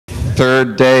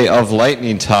third day of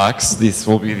lightning talks. This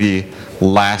will be the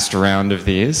last round of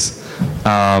these.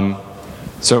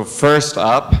 So first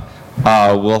up,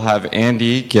 we'll have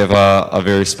Andy give a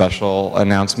very special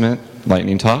announcement,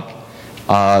 lightning talk.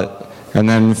 And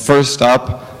then first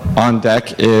up on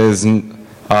deck is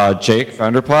Jake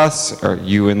Vanderplas. Are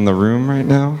you in the room right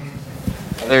now?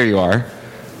 There you are.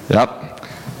 Yep.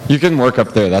 You can work up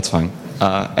there, that's fine.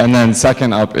 And then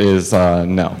second up is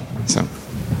Nell. So,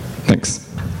 thanks.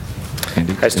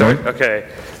 Andy? I start? Okay.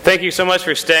 Thank you so much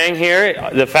for staying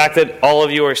here. The fact that all of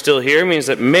you are still here means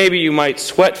that maybe you might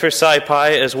sweat for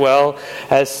SciPy as well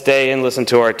as stay and listen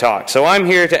to our talk. So I'm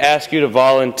here to ask you to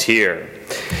volunteer.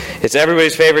 It's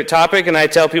everybody's favorite topic, and I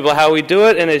tell people how we do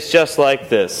it, and it's just like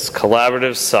this: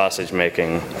 collaborative sausage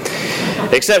making.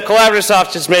 Except collaborative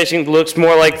sausage making looks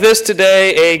more like this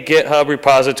today: a GitHub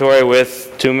repository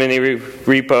with too many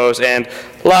repos and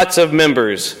lots of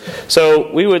members.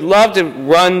 So we would love to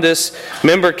run this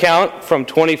member count from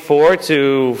 24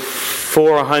 to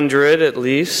 400 at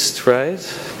least, right?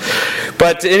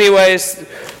 But anyways,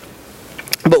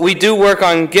 but we do work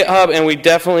on GitHub, and we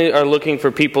definitely are looking for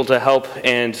people to help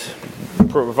and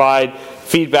provide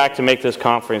feedback to make this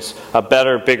conference a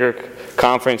better, bigger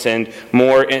conference and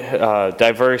more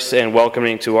diverse and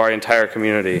welcoming to our entire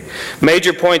community.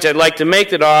 Major points I'd like to make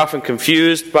that are often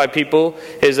confused by people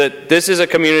is that this is a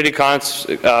community conference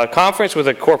with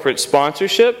a corporate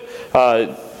sponsorship.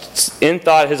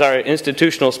 InThought is our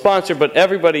institutional sponsor, but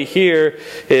everybody here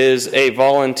is a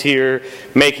volunteer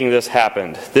making this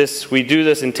happen. We do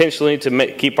this intentionally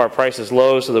to keep our prices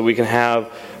low so that we can have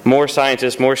more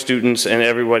scientists, more students, and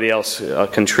everybody else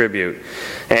contribute.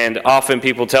 And often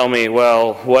people tell me,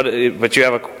 well, but you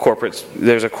have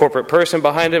there's a corporate person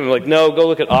behind it. I'm like, no, go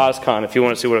look at OSCON if you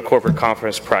want to see what a corporate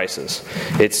conference price is.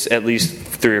 It's at least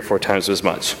 3 or 4 times as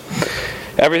much.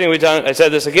 Everything we've done, I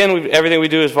said this again, everything we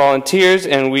do is volunteers,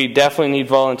 and we definitely need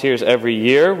volunteers every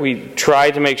year. We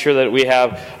try to make sure that we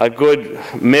have a good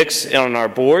mix on our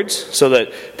boards so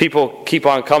that people keep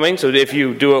on coming. So if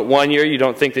you do it 1 year, you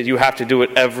don't think that you have to do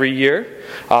it every year.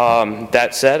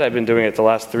 That said, I've been doing it the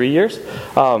last 3 years.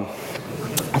 And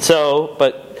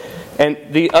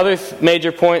the other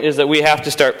major point is that we have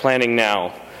to start planning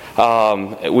now.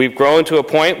 We've grown to a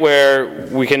point where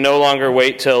we can no longer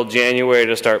wait till January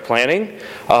to start planning.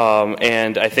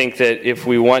 And I think that if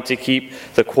we want to keep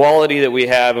the quality that we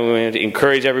have, and we want to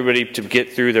encourage everybody to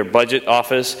get through their budget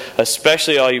office,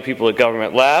 especially all you people at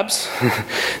government labs,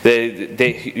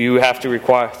 you have to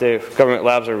require, the government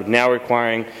labs are now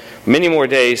requiring many more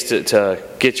days to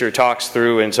get your talks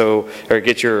through, and or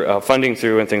get your funding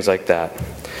through and things like that.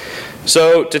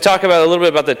 So to talk about a little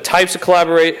bit about the types of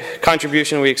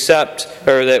contribution we accept,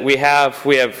 or that we have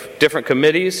different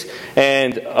committees,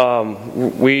 and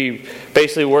we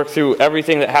basically work through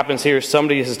everything that happens here.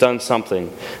 Somebody has done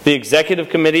something. The executive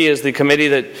committee is the committee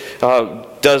that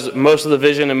does most of the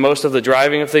vision and most of the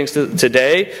driving of things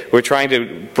today. We're trying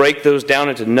to break those down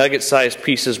into nugget-sized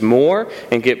pieces more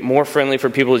and get more friendly for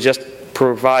people to just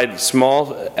provide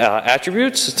small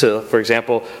attributes to, for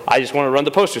example, I just want to run the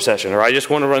poster session, or I just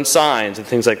want to run signs and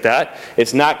things like that.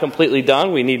 It's not completely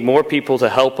done. We need more people to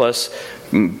help us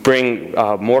bring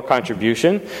more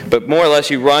contribution. But more or less,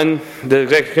 the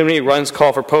executive committee runs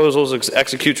call for proposals,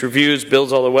 executes reviews,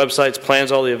 builds all the websites,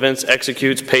 plans all the events,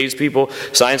 executes, pays people,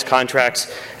 signs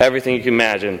contracts, everything you can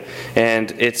imagine.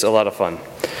 And it's a lot of fun.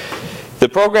 The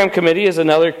program committee is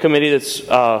another committee that's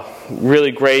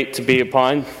really great to be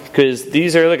upon, because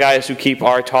these are the guys who keep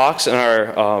our talks and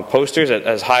our posters at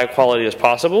as high quality as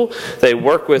possible. They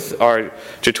work with our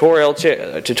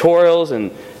tutorials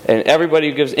and everybody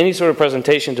who gives any sort of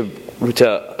presentation to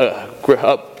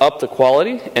up the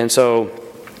quality. And so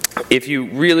if you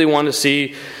really want to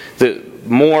see the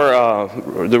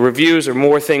reviews or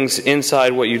more things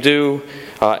inside what you do,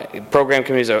 program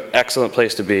committees are an excellent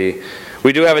place to be.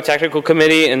 We do have a technical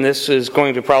committee, and this is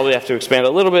going to probably have to expand a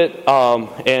little bit,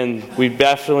 and we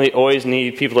definitely always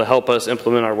need people to help us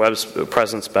implement our web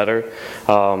presence better.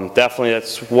 Definitely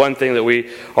that's one thing that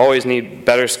we always need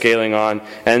better scaling on.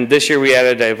 And this year we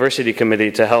added a diversity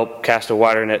committee to help cast a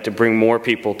wider net to bring more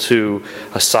people to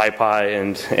a SciPy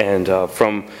and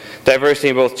from diversity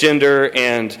in both gender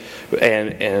and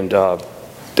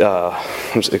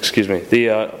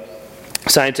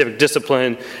scientific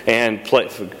discipline, and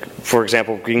for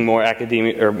example, being more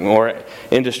academic or more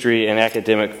industry and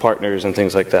academic partners and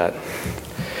things like that.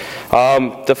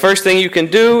 The first thing you can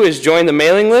do is join the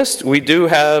mailing list. We do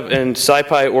have a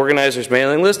SciPy organizers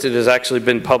mailing list. It has actually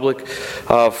been public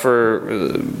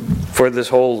for for this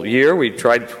whole year. We're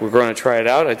going to try it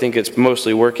out. I think it's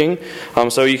mostly working.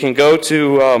 So you can go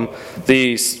to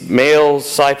the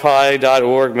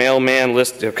mail.scipy.org mailman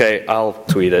list. Okay, I'll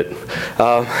tweet it.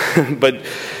 But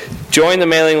join the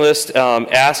mailing list.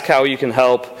 Ask how you can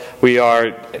help. We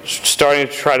are starting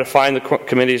to try to find the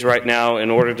committees right now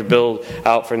in order to build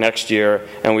out for next year,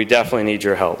 and we definitely need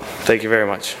your help. Thank you very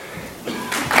much.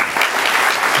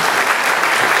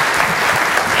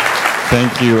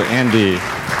 Thank you, Andy.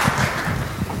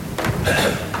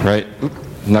 Right.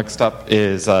 Next up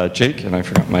is Jake, and I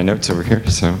forgot my notes over here.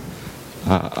 So,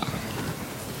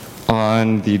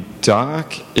 on the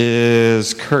dock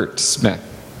is Kurt Smith.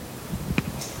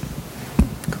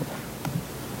 Cool.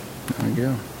 There we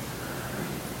go.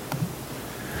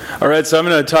 All right, so I'm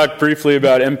going to talk briefly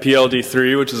about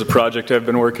MPLD3, which is a project I've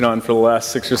been working on for the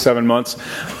last 6 or 7 months.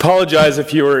 Apologize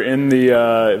if you were in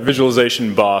the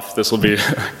visualization BOF. This will be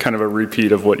kind of a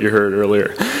repeat of what you heard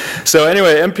earlier. So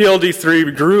anyway,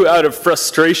 MPLD3 grew out of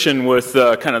frustration with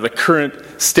kind of the current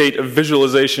state of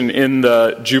visualization in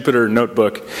the Jupyter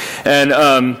notebook. And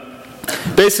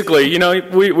basically, you know,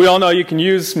 we all know you can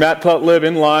use Matplotlib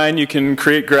inline, you can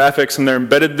create graphics and they're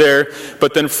embedded there,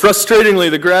 but then frustratingly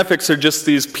the graphics are just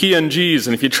these PNGs,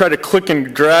 and if you try to click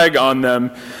and drag on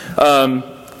them,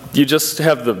 you just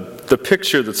have the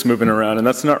picture that's moving around, and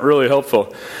that's not really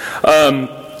helpful.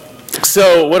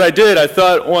 So what I did, I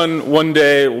thought one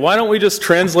day, why don't we just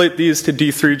translate these to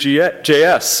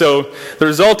D3.js? So the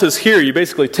result is here. You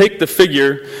basically take the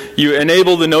figure, you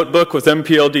enable the notebook with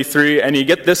MPLD3, and you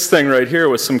get this thing right here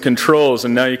with some controls,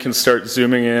 and now you can start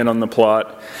zooming in on the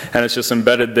plot, and it's just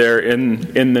embedded there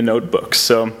in the notebook.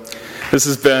 So this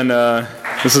has been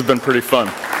pretty fun.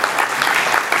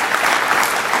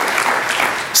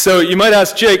 So you might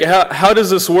ask, Jake, how does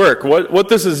this work? What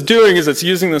this is doing is it's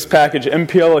using this package,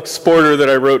 MPL Exporter, that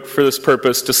I wrote for this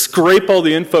purpose to scrape all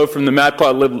the info from the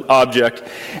Matplotlib object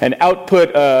and output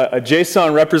a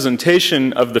JSON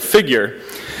representation of the figure.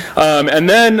 And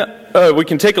then we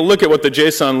can take a look at what the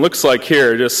JSON looks like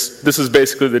here. This is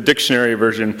basically the dictionary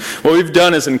version. What we've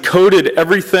done is encoded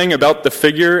everything about the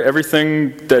figure,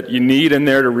 everything that you need in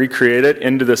there to recreate it,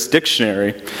 into this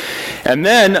dictionary. And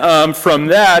then from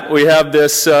that, we have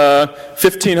this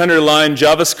 1,500-line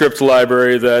JavaScript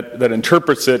library that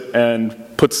interprets it and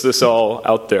puts this all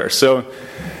out there. So,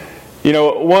 you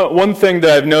know, one thing that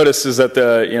I've noticed is that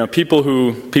people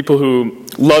who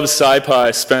love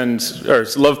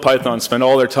SciPy love Python spend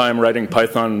all their time writing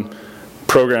Python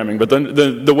programming. But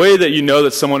the way that you know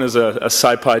that someone is a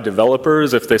SciPy developer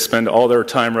is if they spend all their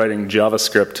time writing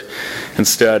JavaScript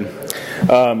instead.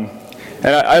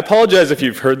 And I apologize if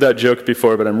you've heard that joke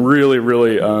before, but I'm really,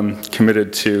 really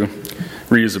committed to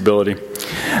reusability.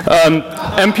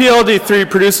 MPLD3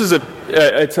 produces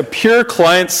it's a pure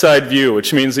client-side view,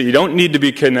 which means that you don't need to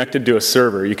be connected to a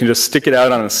server. You can just stick it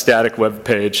out on a static web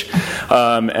page,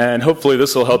 and hopefully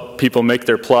this will help people make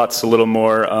their plots a little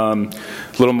more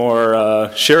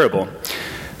shareable.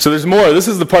 So there's more. This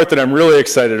is the part that I'm really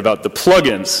excited about, the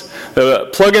plugins. The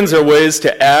plugins are ways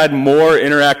to add more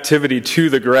interactivity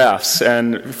to the graphs.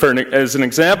 And as an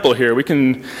example here, we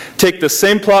can take the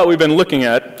same plot we've been looking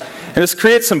at and just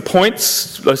create some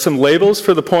points, some labels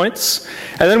for the points.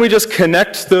 And then we just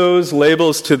connect those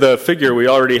labels to the figure we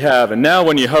already have. And now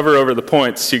when you hover over the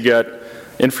points, you get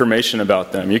information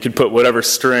about them. You can put whatever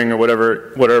string or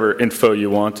whatever info you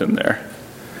want in there.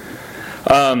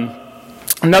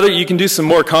 Another, you can do some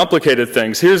more complicated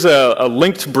things. Here's a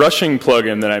linked brushing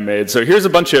plugin that I made. So here's a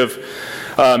bunch of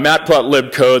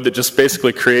Matplotlib code that just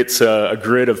basically creates a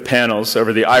grid of panels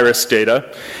over the iris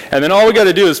data. And then all we got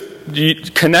to do is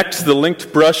connect the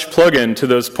linked brush plugin to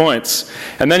those points.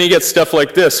 And then you get stuff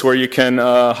like this, where you can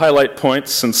highlight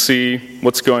points and see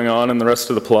what's going on in the rest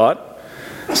of the plot.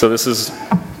 So this is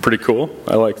pretty cool.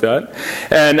 I like that.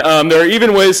 And there are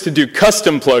even ways to do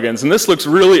custom plugins. And this looks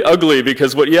really ugly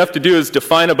because what you have to do is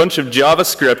define a bunch of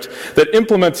JavaScript that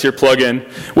implements your plugin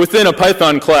within a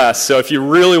Python class. So if you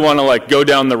really want to go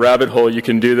down the rabbit hole, you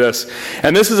can do this.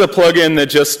 And this is a plugin that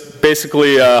just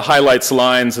basically highlights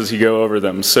lines as you go over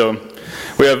them. So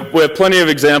we have plenty of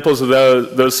examples of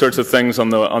those sorts of things on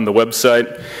the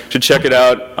website. You should check it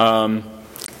out.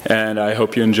 And I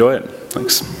hope you enjoy it.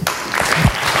 Thanks.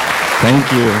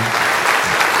 Thank you.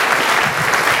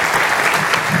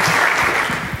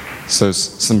 So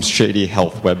some shady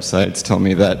health websites tell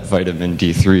me that vitamin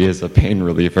D3 is a pain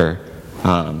reliever.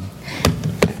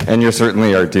 And you're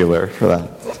certainly our dealer for that.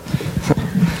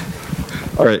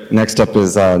 All right, next up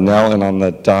is Nell, and on the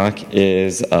dock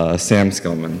is Sam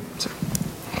Skillman.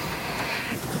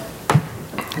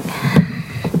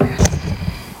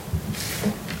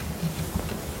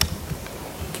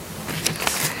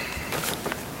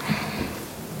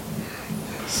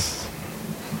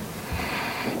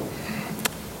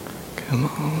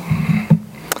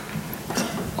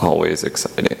 always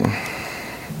exciting.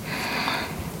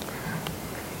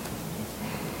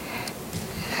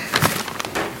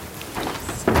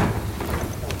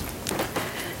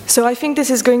 So I think this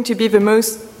is going to be the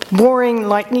most boring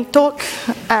lightning talk,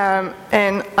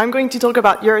 and I'm going to talk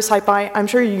about SciPy. I'm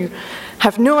sure you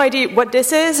have no idea what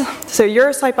this is. So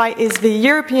SciPy is the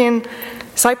European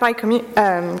SciPy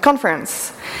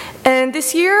conference. And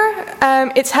this year,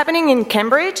 it's happening in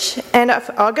Cambridge, end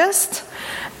of August.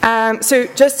 So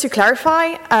just to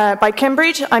clarify, by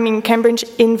Cambridge, I mean Cambridge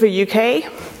in the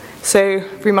UK. So,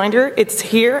 reminder, it's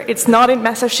here, it's not in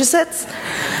Massachusetts.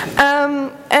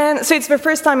 And so it's the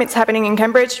first time it's happening in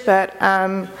Cambridge, but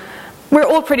we're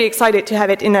all pretty excited to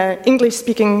have it in an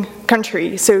English-speaking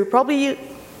country. So probably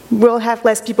we'll have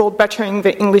less people butchering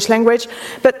the English language,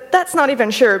 but that's not even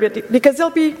sure, because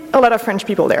there'll be a lot of French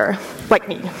people there, like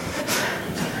me.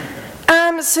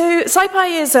 So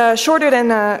SciPy is shorter than,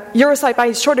 SciPy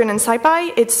is shorter than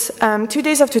SciPy. It's 2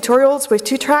 days of tutorials with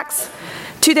 2 tracks.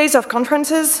 2 days of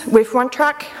conferences with 1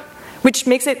 track, which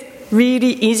makes it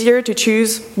really easier to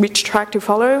choose which track to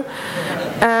follow,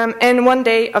 and 1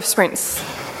 day of sprints.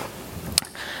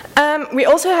 We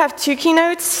also have 2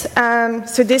 keynotes.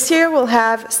 So this year we'll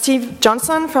have Steve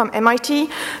Johnson from MIT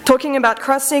talking about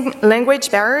crossing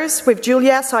language barriers with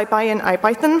Julia, SciPy, and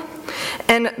IPython,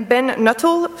 and Ben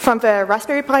Nuttall from the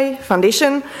Raspberry Pi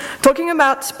Foundation talking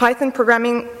about Python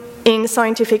programming in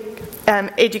scientific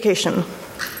education.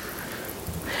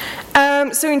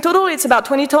 So in total, it's about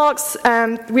 20 talks.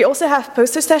 We also have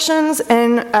poster sessions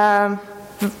and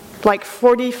like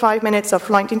 45 minutes of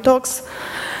lightning talks,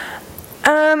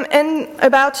 and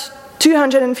about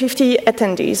 250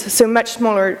 attendees, so much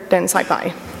smaller than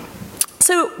SciPy.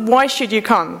 So why should you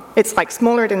come? It's like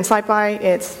smaller than SciPy,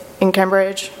 it's in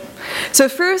Cambridge. So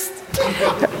first,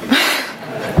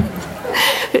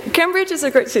 Cambridge is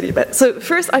a great city, but so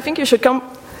first I think you should come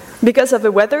because of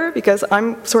the weather, because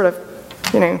I'm sort of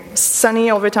sunny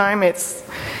all the time.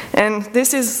 And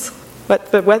this is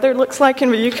what the weather looks like in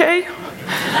the UK.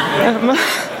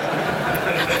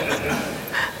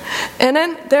 And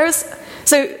then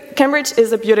so Cambridge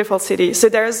is a beautiful city. So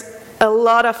there's a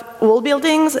lot of old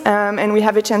buildings, and we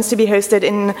have a chance to be hosted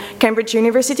in Cambridge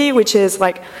University, which is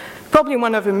like probably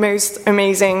one of the most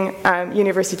amazing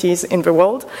universities in the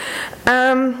world.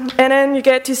 And then you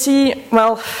get to see,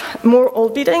 well, more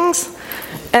old buildings,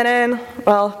 and then,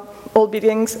 well, old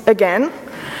buildings again,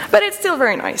 but it's still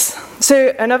very nice.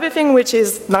 So another thing which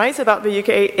is nice about the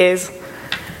UK is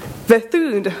the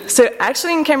food. So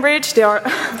actually in Cambridge there are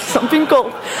something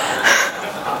called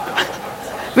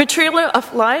the trailer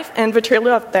of life and the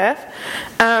trailer of death.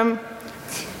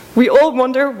 We all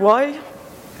wonder why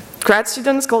grad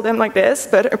students call them like this,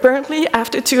 but apparently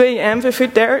after 2 a.m. the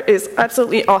food there is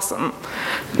absolutely awesome.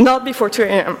 Not before 2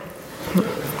 a.m.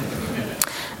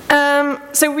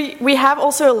 So we have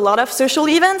also a lot of social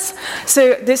events.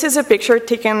 So this is a picture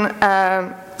taken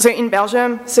so in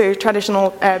Belgium, so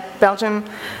traditional Belgian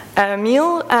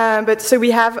meal. But so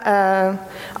we have,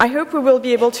 I hope we will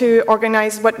be able to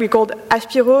organize what we call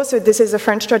apéro. So this is a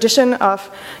French tradition of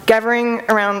gathering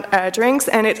around drinks,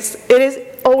 and it is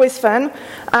always fun.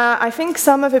 I think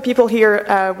some of the people here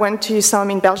went to some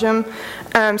in Belgium,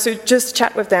 so just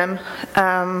chat with them.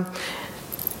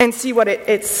 And see what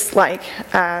it's like.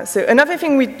 So another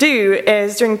thing we do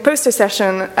is during poster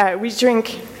session, we drink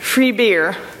free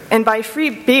beer. And by free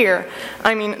beer,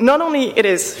 I mean not only it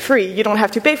is free, you don't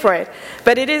have to pay for it,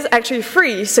 but it is actually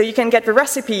free, so you can get the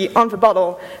recipe on the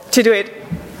bottle to do it.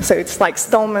 So it's like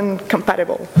Stallman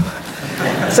compatible.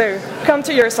 So come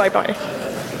to SciPy.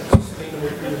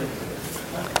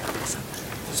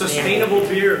 Sustainable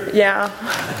beer. Yeah.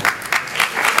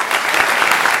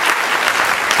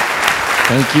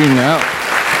 Thank you. Now,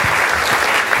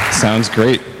 sounds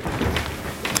great.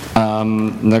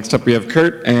 Next up, we have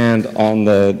Kurt, and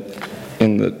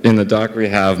in the dock we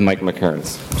have Mike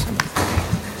McKearns.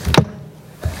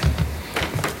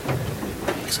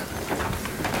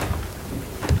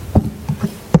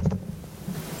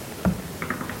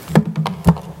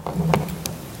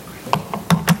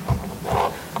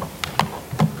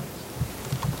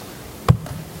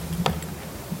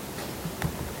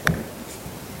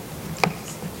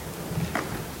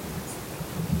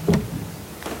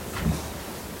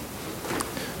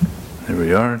 There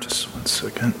we are, just 1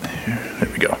 second here. There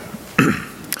we go.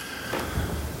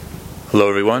 Hello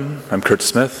everyone, I'm Kurt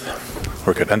Smith,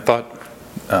 work at Enthought.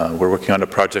 We're working on a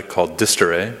project called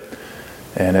Distarray,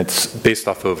 and it's based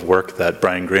off of work that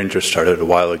Brian Granger started a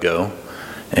while ago,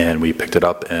 and we picked it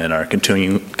up and are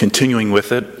continuing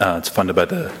with it. It's funded by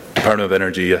the Department of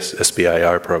Energy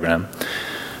SBIR program.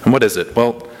 And what is it?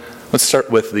 Well, let's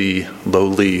start with the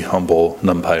lowly, humble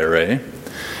NumPy array.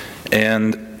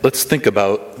 And let's think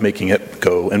about making it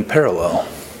go in parallel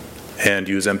and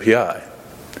use MPI.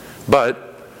 But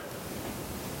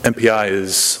MPI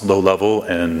is low level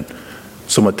and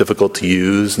somewhat difficult to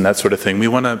use and that sort of thing. We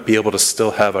want to be able to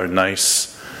still have our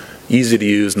nice, easy to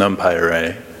use NumPy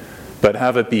array, but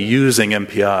have it be using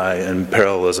MPI and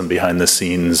parallelism behind the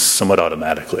scenes somewhat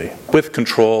automatically, with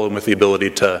control and with the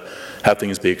ability to have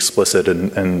things be explicit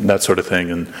and that sort of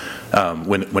thing, and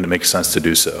when it makes sense to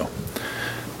do so.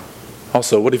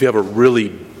 Also, what if you have a really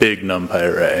big NumPy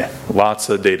array? Lots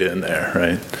of data in there,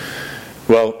 right?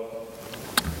 Well,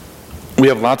 we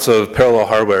have lots of parallel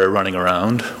hardware running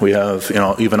around. We have,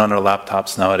 even on our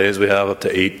laptops nowadays, we have up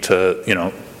to 8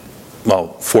 to,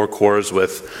 4 cores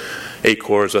with 8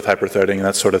 cores with hyperthreading and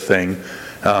that sort of thing.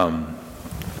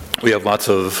 We have lots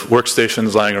of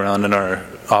workstations lying around in our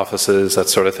offices, that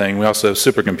sort of thing. We also have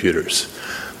supercomputers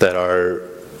that are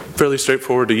fairly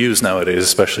straightforward to use nowadays,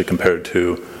 especially compared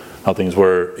to how things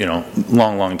were,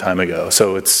 long time ago.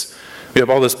 So we have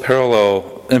all this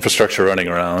parallel infrastructure running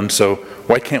around, so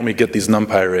why can't we get these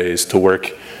NumPy arrays to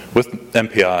work with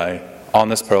MPI on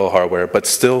this parallel hardware, but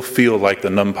still feel like the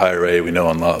NumPy array we know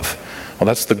and love? Well,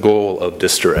 that's the goal of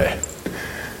dist array.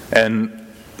 And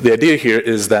the idea here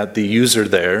is that the user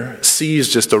there sees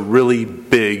just a really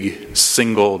big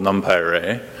single NumPy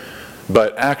array,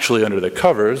 but actually under the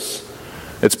covers,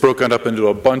 it's broken up into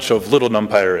a bunch of little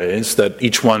NumPy arrays that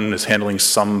each one is handling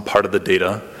some part of the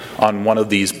data on one of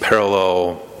these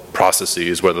parallel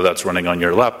processes, whether that's running on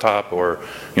your laptop or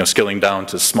scaling down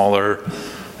to smaller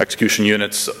execution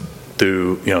units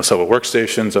through several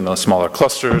workstations and a smaller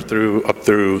cluster up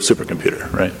through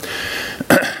supercomputer, right?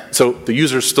 So the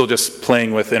user's still just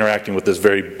interacting with this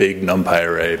very big NumPy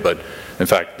array, but in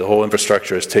fact the whole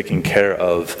infrastructure is taking care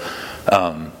of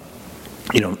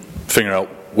figuring out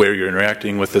where you're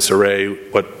interacting with this array,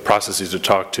 what processes to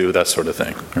talk to, that sort of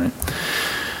thing, right?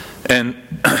 And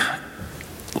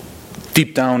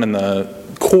deep down in the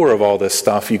core of all this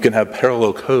stuff, you can have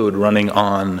parallel code running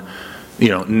on,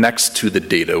 next to the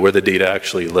data, where the data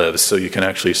actually lives. So you can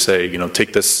actually say,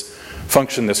 take this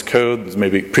function, this code,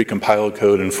 maybe pre-compiled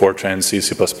code in Fortran, C,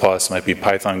 C++, might be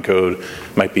Python code,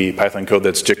 might be Python code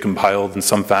that's JIT compiled in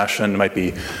some fashion, might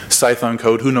be Python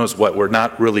code, who knows what. We're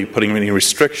not really putting any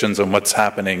restrictions on what's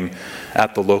happening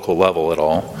at the local level at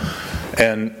all.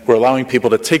 And we're allowing people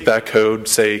to take that code,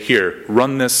 say, here,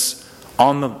 run this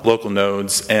on the local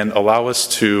nodes and allow us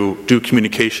to do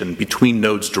communication between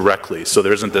nodes directly. So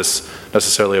there isn't this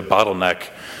necessarily a bottleneck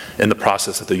in the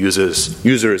process that the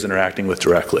user is interacting with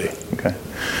directly. Okay,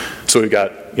 so we've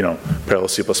got parallel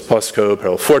C++ code,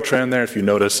 parallel Fortran there. If you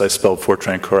notice, I spelled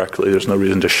Fortran correctly. There's no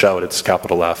reason to shout. It's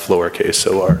capital F, lowercase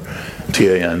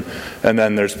O-R-T-A-N. And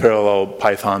then there's parallel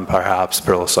Python, perhaps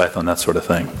parallel Python, that sort of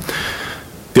thing.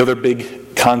 The other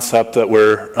big concept that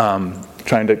we're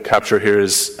trying to capture here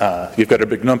is you've got a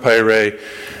big NumPy array,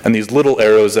 and these little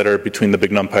arrows that are between the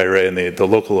big NumPy array and the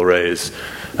local arrays.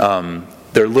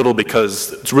 They're little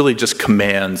because it's really just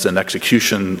commands and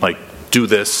execution, like do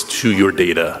this to your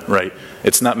data, right?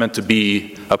 It's not meant to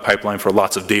be a pipeline for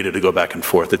lots of data to go back and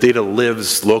forth. The data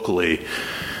lives locally,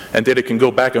 and data can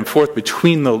go back and forth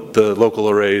between the local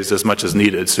arrays as much as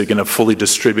needed, so you can have fully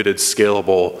distributed,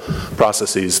 scalable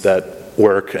processes that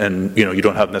work, and you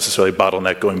don't have necessarily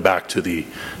bottleneck going back to the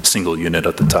single unit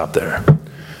at the top there.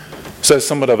 So as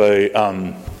somewhat of a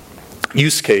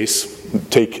use case,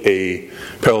 take a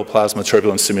parallel plasma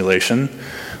turbulence simulation.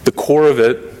 The core of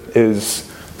it is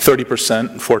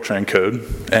 30% Fortran code,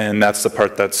 and that's the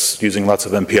part that's using lots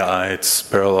of MPI, it's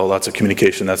parallel, lots of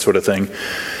communication, that sort of thing.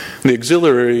 The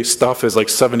auxiliary stuff is like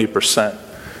 70%.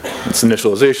 It's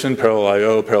initialization, parallel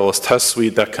I/O, parallel test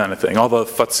suite, that kind of thing. All the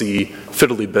fussy,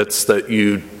 fiddly bits that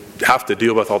you have to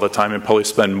deal with all the time and probably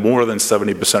spend more than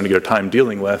 70% of your time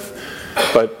dealing with,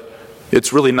 but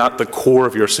it's really not the core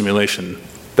of your simulation.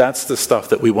 That's the stuff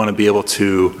that we want to be able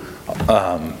to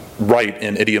write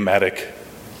in idiomatic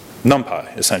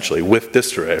NumPy, essentially, with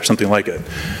dist array or something like it.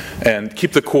 And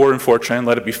keep the core in Fortran,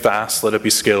 let it be fast, let it be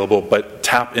scalable, but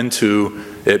tap into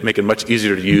it, make it much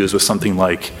easier to use with something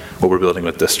like what we're building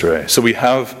with dist array. So we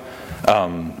have, give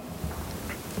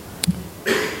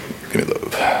me the,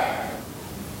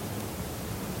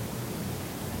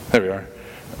 there we are.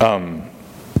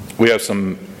 We have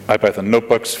some IPython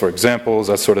notebooks for examples,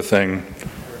 that sort of thing.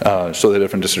 Show the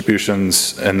different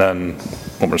distributions, and then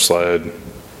one more slide.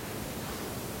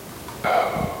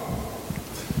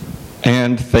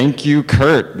 And thank you,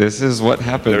 Kurt. This is what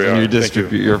happens when you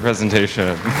distribute your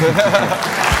presentation.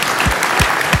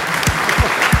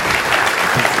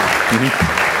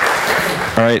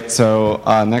 All All right, so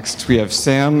next we have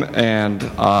Sam, and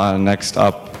next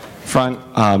up front,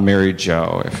 Mary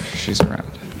Jo, if she's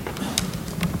around.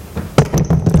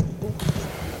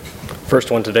 First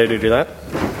one today to do that.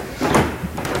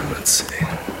 Let's see.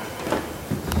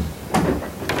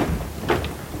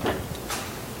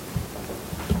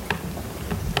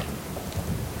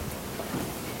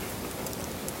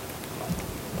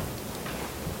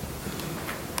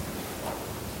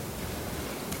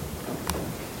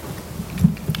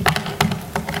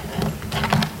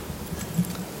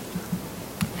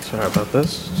 Sorry about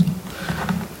this.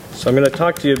 So I'm going to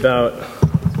talk to you about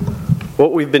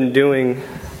what we've been doing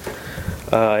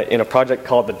in a project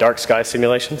called the Dark Sky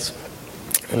Simulations.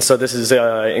 And so this is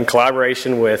in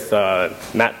collaboration with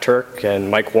Matt Turk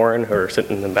and Mike Warren, who are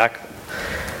sitting in the back,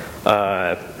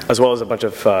 as well as a bunch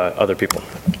of other people.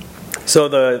 So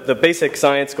the basic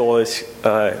science goal is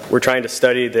we're trying to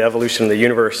study the evolution of the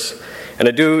universe. And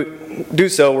to do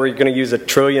so, we're going to use 1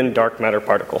 trillion dark matter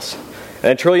particles. And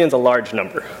 1 trillion is a large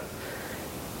number.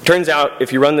 Turns out,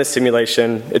 if you run this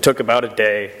simulation, it took about a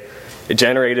day. It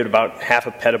generated about half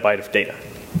a petabyte of data.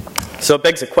 So it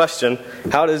begs the question,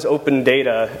 how does open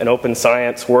data and open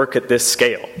science work at this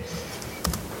scale?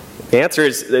 The answer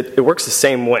is that it works the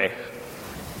same way.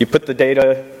 You put the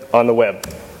data on the web,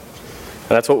 and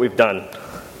that's what we've done.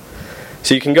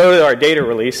 So you can go to our data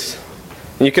release,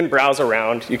 and you can browse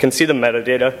around. You can see the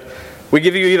metadata. We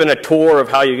give you even a tour of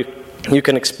how you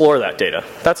can explore that data.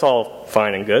 That's all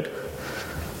fine and good.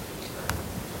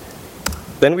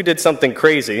 Then we did something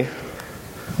crazy,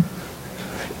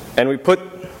 and we put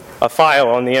a file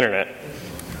on the internet.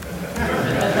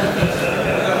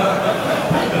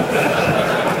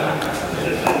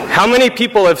 How many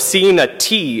people have seen a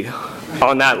T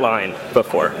on that line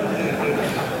before?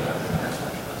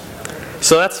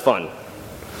 So that's fun.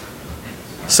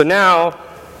 So now,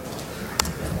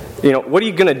 what are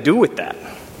you going to do with that?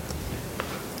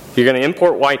 You're going to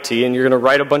import YT, and you're going to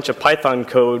write a bunch of Python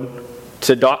code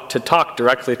to talk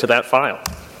directly to that file.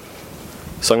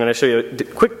 So I'm going to show you a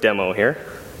quick demo here.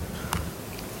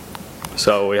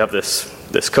 So we have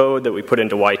this code that we put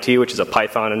into YT, which is a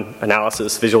Python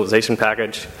analysis visualization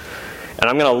package.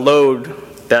 And I'm going to load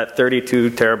that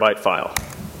 32 terabyte file.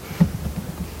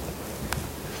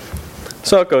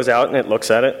 So it goes out and it looks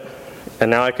at it.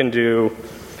 And now I can do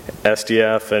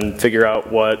SDF and figure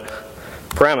out what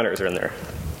parameters are in there.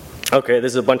 Okay,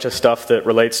 this is a bunch of stuff that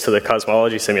relates to the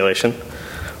cosmology simulation.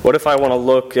 What if I want to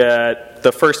look at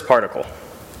the first particle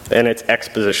and its x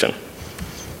position?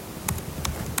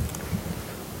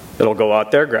 It'll go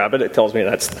out there, grab it. It tells me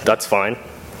that's fine.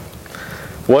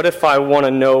 What if I want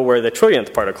to know where the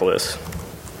trillionth particle is?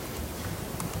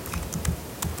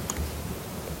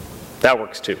 That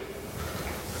works too.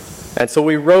 And so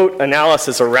we wrote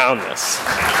analysis around this.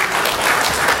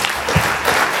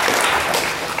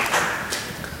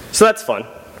 So that's fun.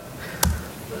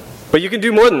 But you can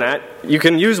do more than that. You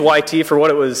can use YT for what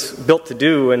it was built to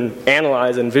do and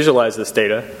analyze and visualize this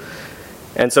data.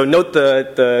 And so note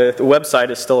the website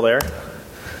is still there.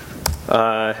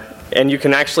 And you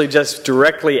can actually just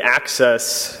directly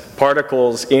access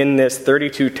particles in this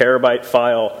 32 terabyte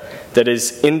file that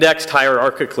is indexed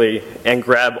hierarchically and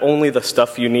grab only the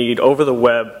stuff you need over the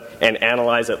web and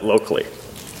analyze it locally.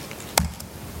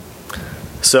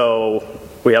 So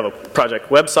we have a project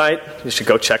website. You should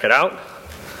go check it out.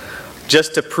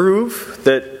 Just to prove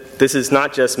that this is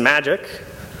not just magic,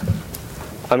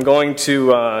 I'm going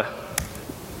to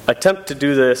attempt to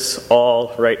do this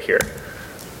all right here.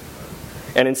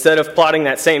 And instead of plotting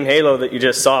that same halo that you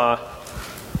just saw,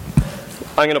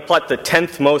 I'm going to plot the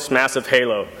 10th most massive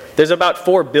halo. There's about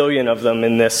 4 billion of them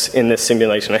in this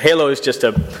simulation. A halo is just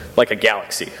like a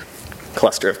galaxy,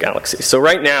 cluster of galaxies. So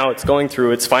right now it's going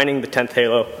through, it's finding the 10th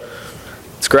halo.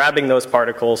 It's grabbing those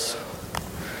particles,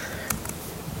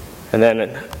 and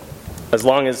then as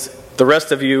long as the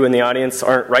rest of you in the audience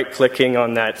aren't right-clicking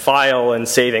on that file and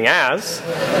saving as,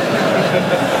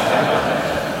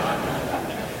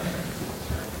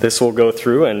 this will go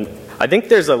through, and I think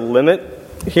there's a limit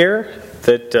here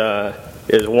that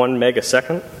is 1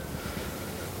 megasecond.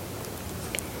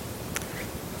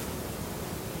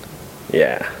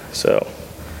 Yeah, so.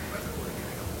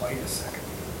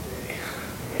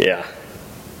 Yeah.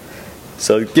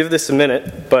 So give this a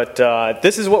minute, but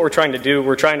this is what we're trying to do.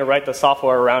 We're trying to write the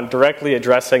software around directly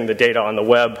addressing the data on the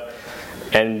web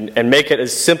and make it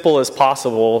as simple as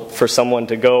possible for someone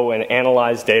to go and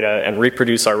analyze data and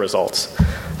reproduce our results.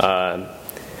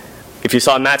 If you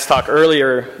saw Matt's talk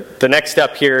earlier, the next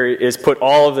step here is put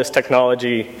all of this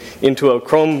technology into a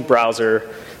Chrome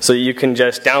browser so you can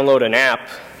just download an app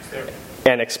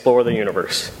and explore the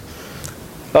universe.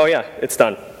 Oh yeah, it's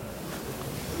done.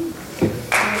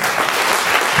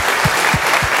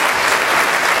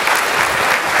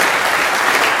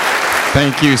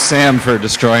 Thank you, Sam, for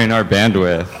destroying our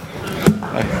bandwidth.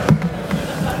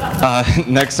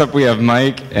 Next up, we have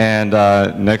Mike, and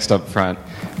next up front,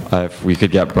 if we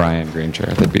could get Brian Granger,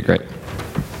 that'd be great.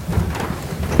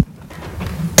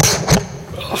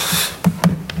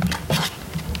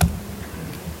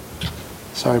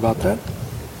 Sorry about that.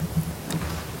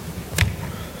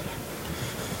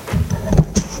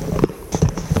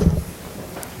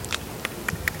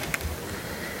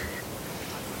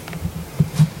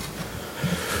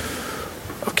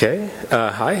 Okay,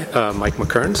 hi, Mike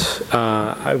McKearns.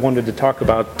 I wanted to talk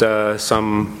about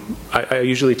I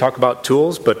usually talk about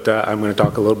tools, but I'm going to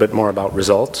talk a little bit more about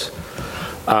results.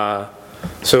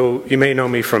 So you may know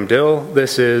me from DIL.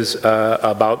 This is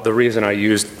about the reason I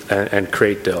used and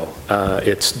create DIL.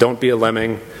 It's don't be a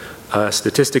lemming,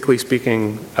 statistically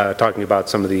speaking, talking about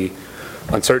some of the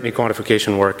uncertainty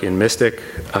quantification work in MYSTIC.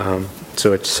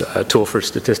 So it's a tool for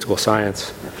statistical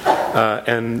science.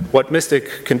 And what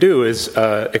MYSTIC can do is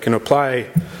it can apply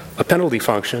a penalty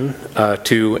function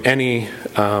to any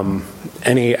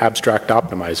abstract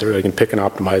optimizer. I can pick an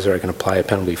optimizer, I can apply a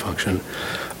penalty function.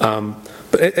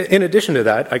 But in addition to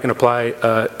that, I can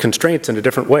apply constraints in a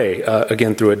different way,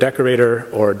 again through a decorator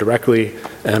or directly,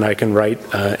 and I can write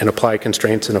and apply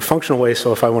constraints in a functional way.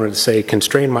 So if I wanted to say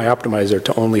constrain my optimizer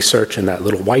to only search in that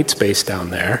little white space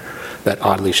down there, that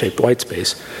oddly shaped white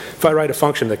space, if I write a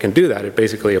function that can do that, it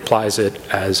basically applies it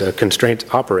as a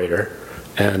constraint operator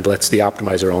and lets the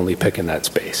optimizer only pick in that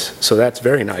space. So that's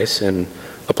very nice in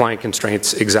applying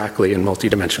constraints exactly in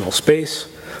multidimensional space.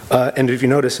 And if you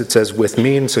notice, it says with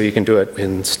mean, so you can do it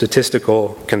in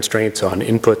statistical constraints on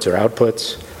inputs or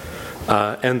outputs.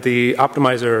 And the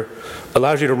optimizer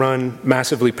allows you to run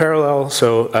massively parallel.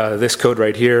 So this code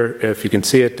right here, if you can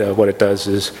see it, what it does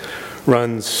is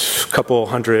runs a couple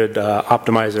hundred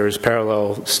optimizers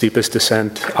parallel, steepest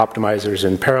descent optimizers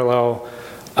in parallel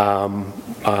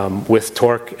with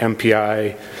torque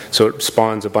MPI. So it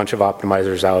spawns a bunch of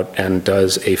optimizers out and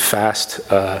does a fast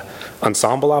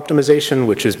ensemble optimization,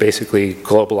 which is basically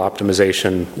global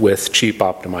optimization with cheap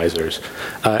optimizers.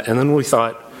 And then we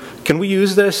thought, can we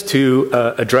use this to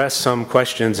address some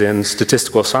questions in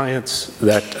statistical science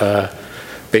that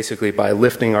basically by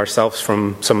lifting ourselves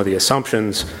from some of the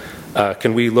assumptions,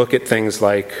 can we look at things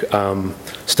like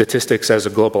statistics as a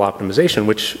global optimization,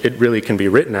 which it really can be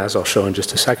written as, I'll show in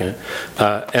just a second,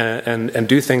 and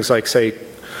do things like, say,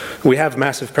 we have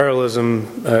massive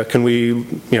parallelism, can we,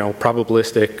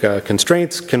 probabilistic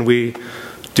constraints, can we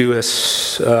do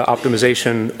this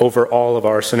optimization over all of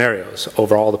our scenarios,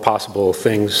 over all the possible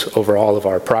things, over all of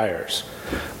our priors?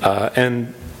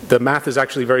 And the math is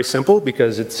actually very simple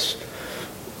because it's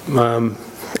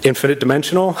infinite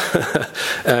dimensional,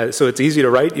 so it's easy to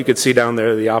write. You could see down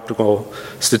there the optimal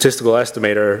statistical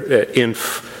estimator,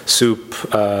 inf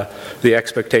sup, the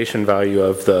expectation value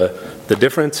of the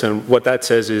difference, and what that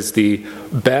says is the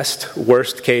best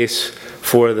worst case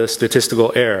for the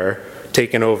statistical error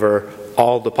taken over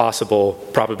all the possible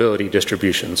probability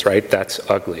distributions, right? That's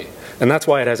ugly. And that's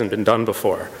why it hasn't been done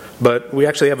before. But we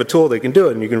actually have a tool that can do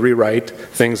it, and you can rewrite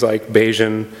things like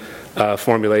Bayesian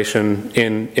formulation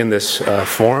in this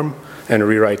form and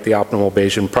rewrite the optimal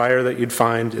Bayesian prior that you'd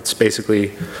find. It's basically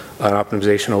an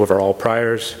optimization over all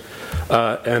priors.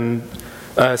 And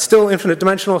still infinite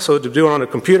dimensional, so to do it on a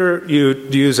computer, you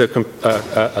use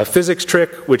a physics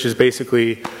trick, which is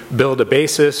basically build a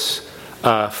basis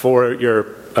for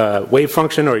your wave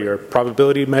function or your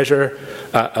probability measure,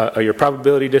 or your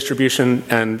probability distribution,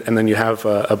 and then you have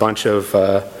a bunch of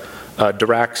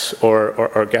Diracs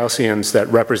or Gaussians that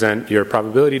represent your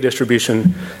probability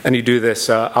distribution, and you do this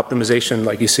optimization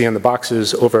like you see in the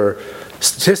boxes over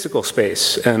statistical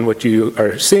space. And what you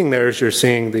are seeing there is you're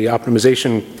seeing the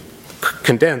optimization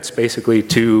condense basically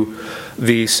to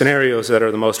the scenarios that are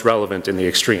the most relevant in the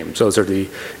extremes. Those are the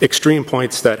extreme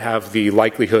points that have the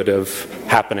likelihood of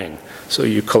happening. So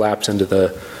you collapse into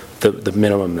the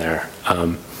minimum there.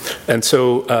 And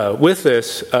so with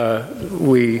this,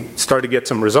 we started to get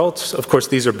some results. Of course,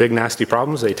 these are big, nasty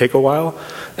problems. They take a while.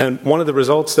 And one of the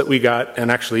results that we got, and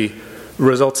actually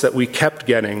results that we kept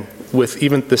getting with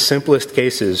even the simplest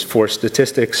cases for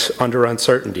statistics under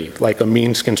uncertainty, like a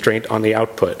means constraint on the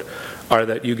output, are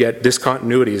that you get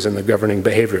discontinuities in the governing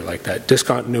behavior like that,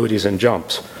 discontinuities and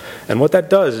jumps. And what that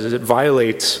does is it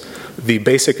violates the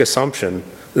basic assumption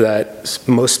that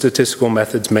most statistical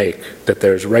methods make, that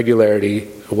there's regularity,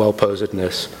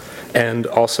 well-posedness, and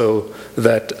also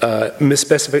that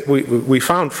we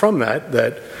found from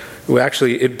that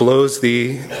it blows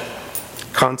the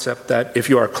concept that if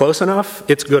you are close enough,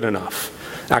 it's good enough.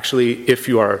 Actually, if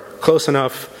you are close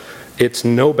enough, it's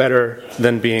no better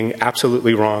than being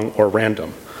absolutely wrong or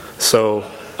random. So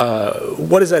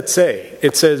what does that say?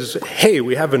 It says, hey,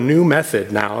 we have a new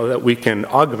method now that we can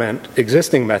augment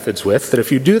existing methods with, that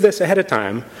if you do this ahead of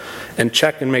time and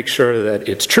check and make sure that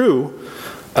it's true,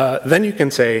 then you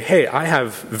can say, hey, I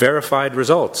have verified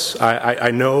results.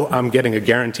 I know I'm getting a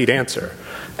guaranteed answer.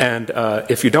 And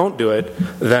if you don't do it,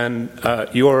 then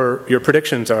your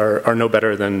predictions are no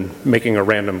better than making a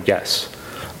random guess.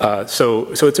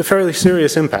 So it's a fairly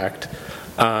serious impact.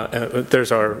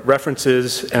 There's our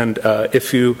references, and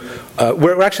if you,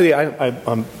 we're actually,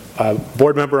 I'm a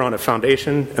board member on a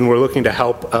foundation, and we're looking to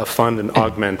help fund and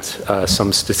augment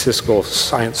some statistical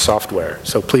science software.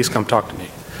 So please come talk to me.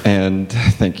 And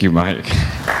thank you, Mike.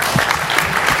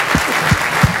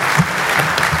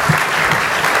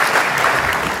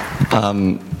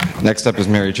 Next up is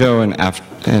Mary Jo, and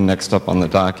next up on the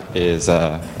dock is,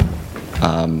 Ben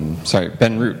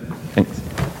Root. Thanks.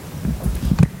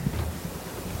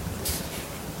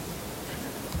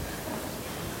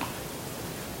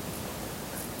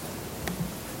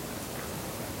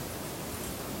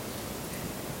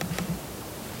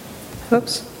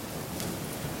 Oops.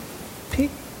 Pete?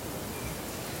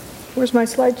 Where's my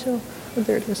slideshow? Oh,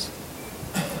 there it is.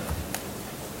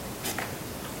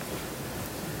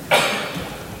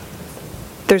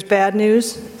 There's bad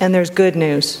news and there's good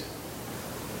news.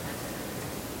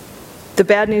 The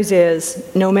bad news is,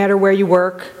 no matter where you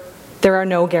work, there are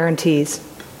no guarantees.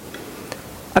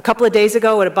 A couple of days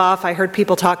ago at a BOF, I heard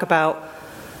people talk about,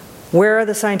 where are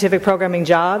the scientific programming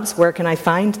jobs? Where can I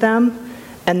find them?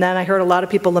 And then I heard a lot of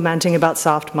people lamenting about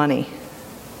soft money.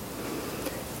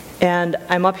 And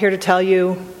I'm up here to tell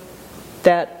you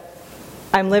that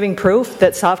I'm living proof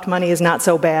that soft money is not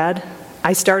so bad.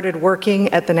 I started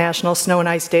working at the National Snow and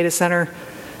Ice Data Center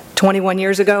 21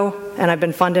 years ago, and I've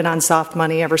been funded on soft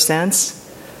money ever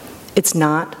since. It's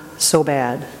not so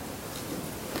bad.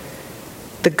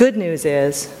 The good news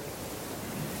is,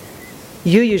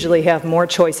 you usually have more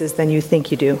choices than you think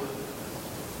you do.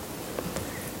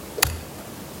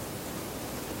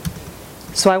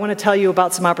 So I want to tell you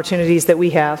about some opportunities that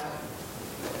we have.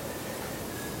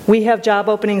 We have job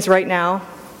openings right now.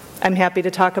 I'm happy to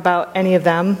talk about any of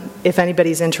them if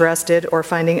anybody's interested or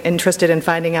interested in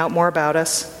finding out more about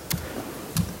us.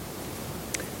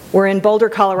 We're in Boulder,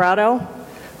 Colorado.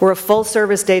 We're a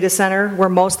full-service data center. We're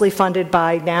mostly funded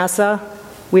by NASA.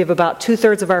 We have about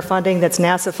 2/3 of our funding that's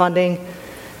NASA funding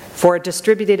for a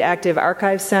distributed active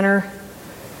archive center.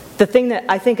 The thing that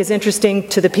I think is interesting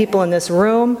to the people in this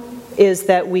room is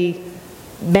that we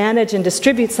manage and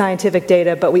distribute scientific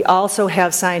data, but we also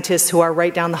have scientists who are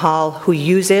right down the hall who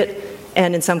use it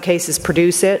and in some cases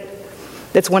produce it.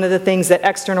 That's one of the things that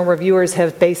external reviewers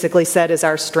have basically said is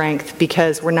our strength,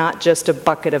 because we're not just a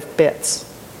bucket of bits.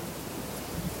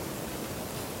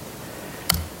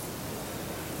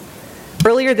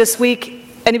 Earlier this week,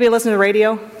 anybody listen to the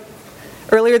radio?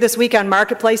 Earlier this week on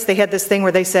Marketplace, they had this thing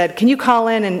where they said, can you call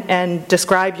in and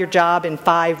describe your job in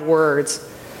 5 words?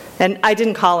 And I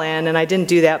didn't call in, and I didn't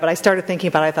do that, but I started thinking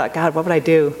about it. I thought, God, what would I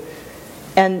do?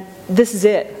 And this is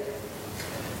it.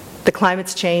 The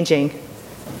climate's changing.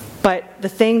 But the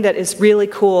thing that is really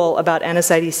cool about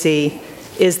NSIDC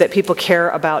is that people care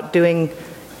about doing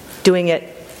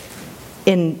it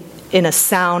in a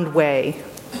sound way.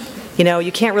 You know,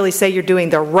 you can't really say you're doing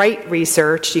the right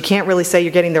research. You can't really say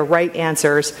you're getting the right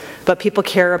answers, but people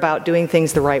care about doing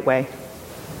things the right way.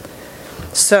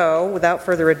 So, without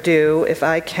further ado, if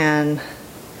I can,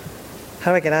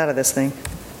 how do I get out of this thing?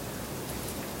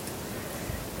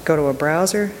 Go to a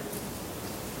browser.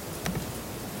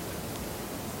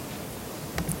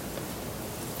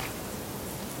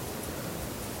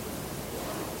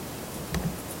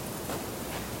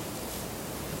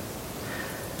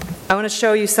 I want to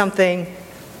show you something.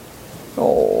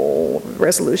 Oh, the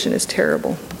resolution is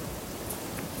terrible.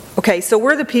 Okay, so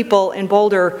we're the people in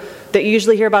Boulder that you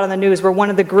usually hear about on the news. We're one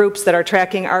of the groups that are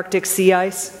tracking Arctic sea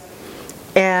ice.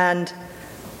 And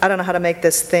I don't know how to make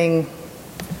this thing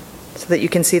so that you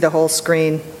can see the whole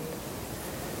screen.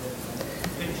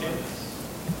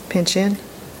 Pinch in.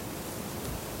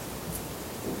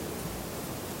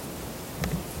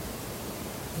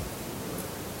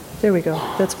 There we go.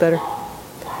 That's better.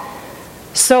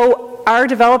 So our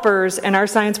developers and our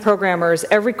science programmers,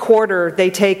 every quarter they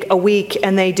take a week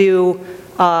and they do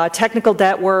technical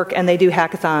debt work and they do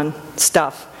hackathon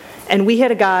stuff. And we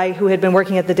had a guy who had been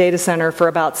working at the data center for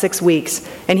about 6 weeks,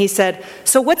 and he said,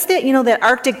 so what's that, that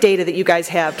Arctic data that you guys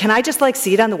have? Can I just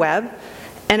see it on the web?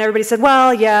 And everybody said,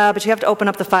 well, yeah, but you have to open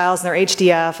up the files and they're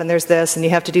HDF and there's this and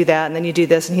you have to do that and then you do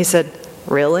this. And he said,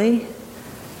 really?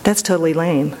 That's totally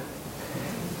lame.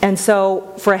 And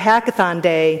so for a hackathon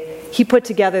day, he put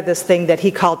together this thing that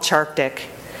he called Charctic.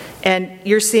 And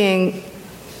you're seeing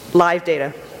live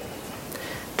data.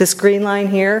 This green line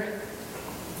here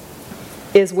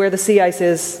is where the sea ice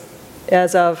is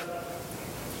as of,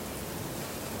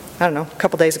 I don't know, a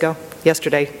couple days ago,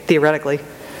 yesterday, theoretically.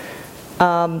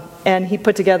 And he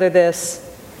put together this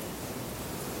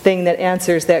thing that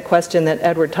answers that question that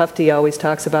Edward Tufte always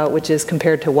talks about, which is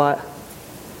compared to what?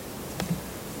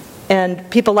 And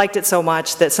people liked it so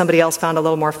much that somebody else found a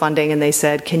little more funding, and they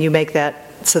said, can you make that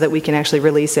so that we can actually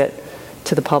release it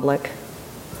to the public?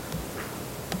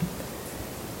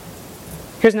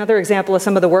 Here's another example of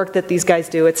some of the work that these guys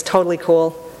do. It's totally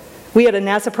cool. We had a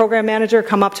NASA program manager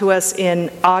come up to us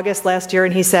in August last year,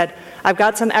 and he said, I've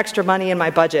got some extra money in my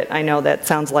budget. I know that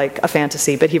sounds like a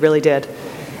fantasy, but he really did.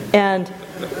 And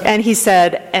he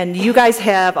said, and you guys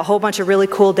have a whole bunch of really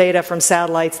cool data from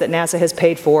satellites that NASA has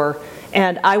paid for,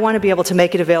 and I want to be able to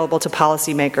make it available to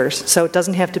policymakers. So it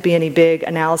doesn't have to be any big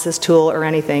analysis tool or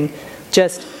anything.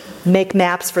 Just make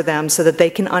maps for them so that they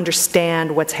can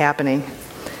understand what's happening.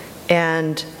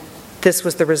 And this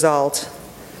was the result.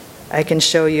 I can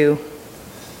show you.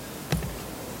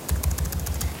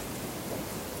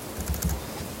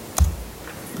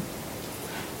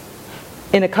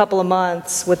 In a couple of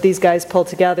months, what these guys pulled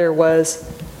together was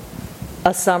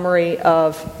a summary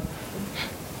of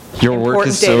Your work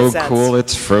is so sets. cool,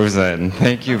 it's frozen.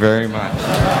 Thank you very much.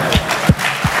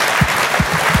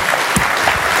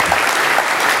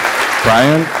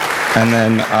 Brian, and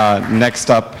then next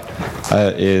up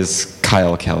is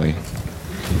Kyle Kelly.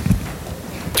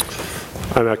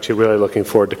 I'm actually really looking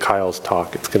forward to Kyle's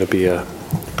talk. It's going to be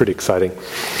pretty exciting.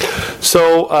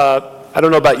 So I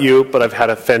don't know about you, but I've had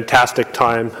a fantastic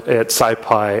time at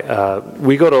SciPy.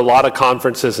 We go to a lot of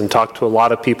conferences and talk to a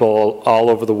lot of people all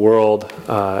over the world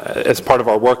as part of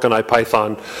our work on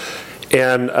IPython.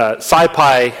 And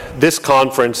SciPy, this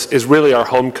conference, is really our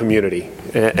home community.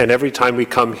 And every time we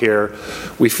come here,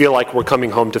 we feel like we're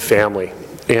coming home to family.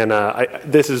 And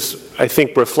this is, I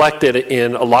think, reflected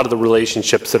in a lot of the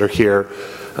relationships that are here.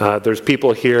 There's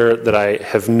people here that I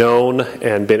have known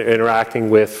and been interacting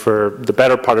with for the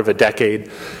better part of a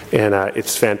decade, and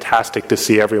it's fantastic to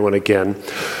see everyone again.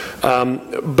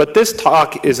 But this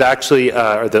talk is actually,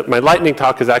 my lightning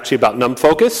talk is actually about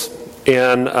NumFocus.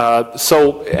 And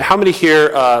so how many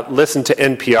here listen to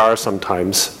NPR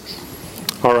sometimes?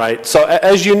 All right, so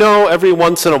as you know, every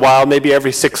once in a while, maybe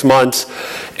every 6 months,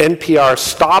 NPR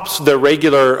stops their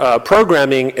regular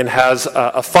programming and has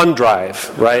a fund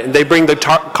drive, right? And they bring the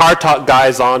Car Talk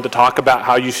guys on to talk about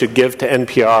how you should give to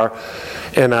NPR.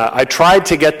 And I tried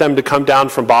to get them to come down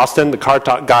from Boston, the Car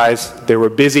Talk guys. They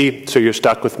were busy, so you're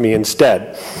stuck with me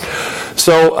instead.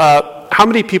 So how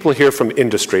many people here from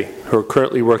industry who are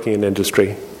currently working in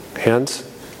industry? Hands?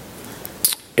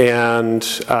 And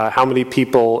how many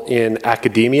people in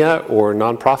academia or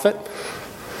nonprofit?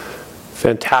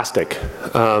 Fantastic.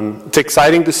 It's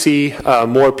exciting to see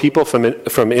more people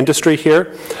from industry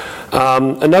here.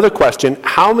 Another question,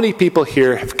 how many people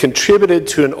here have contributed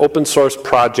to an open source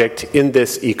project in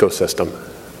this ecosystem?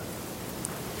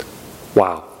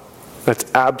 Wow, that's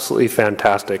absolutely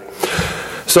fantastic.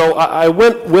 So I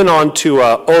went on to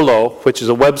Olo, which is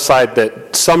a website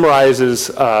that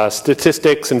summarizes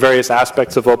statistics and various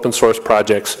aspects of open source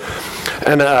projects.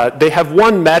 And they have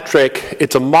one metric.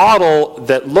 It's a model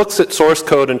that looks at source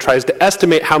code and tries to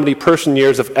estimate how many person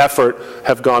years of effort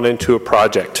have gone into a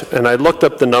project. And I looked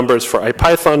up the numbers for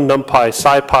IPython, NumPy,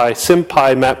 SciPy,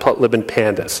 SymPy, Matplotlib, and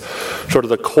Pandas, sort of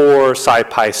the core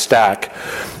SciPy stack.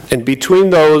 And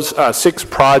between those 6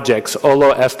 projects,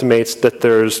 Olo estimates that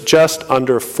there's just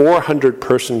under 400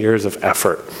 person years of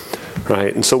effort,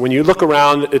 right? And so when you look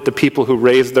around at the people who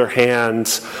raised their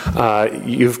hands,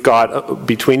 you've got,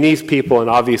 between these people and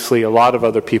obviously a lot of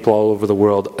other people all over the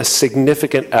world, a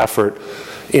significant effort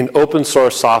in open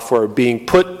source software being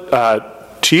put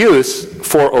to use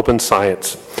for open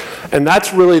science. And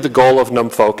that's really the goal of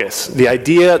NumFocus.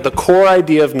 The core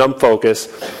idea of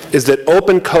NumFocus is that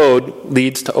open code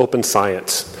leads to open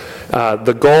science.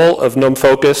 The goal of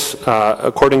NumFocus,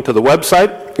 according to the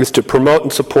website, is to promote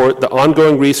and support the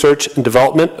ongoing research and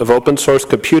development of open source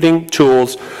computing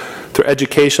tools through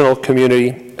educational,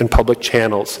 community, and public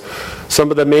channels. Some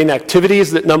of the main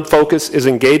activities that NumFocus is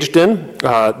engaged in,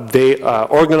 they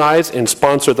organize and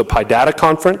sponsor the PyData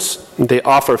conference. They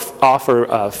offer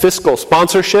fiscal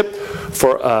sponsorship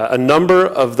for a number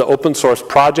of the open source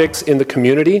projects in the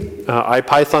community.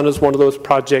 IPython is one of those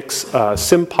projects,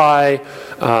 SymPy,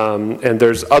 and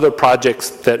there's other projects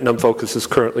that NumFocus is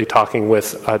currently talking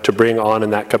with to bring on in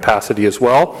that capacity as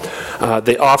well.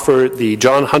 They offer the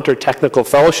John Hunter Technical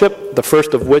Fellowship, the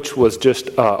first of which was just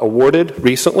awarded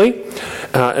recently.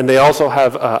 And they also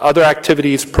have other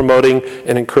activities promoting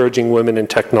and encouraging women in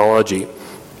technology.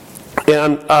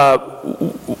 And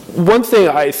one thing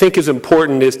I think is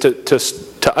important is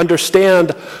to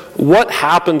understand what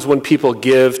happens when people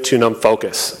give to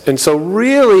NumFocus. And so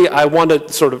really I want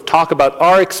to sort of talk about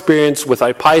our experience with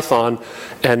IPython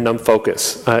and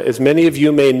NumFocus. As many of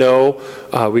you may know,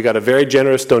 we got a very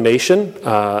generous donation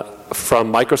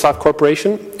from Microsoft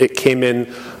Corporation. It came in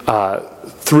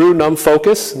through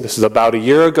NumFocus. This is about a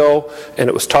year ago, and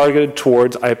it was targeted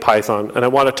towards IPython. And I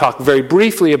want to talk very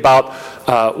briefly about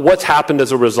what's happened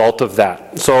as a result of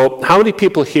that. So how many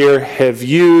people here have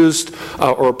used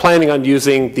or are planning on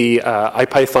using the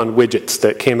IPython widgets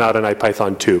that came out in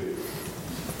IPython 2?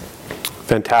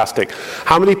 Fantastic.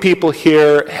 How many people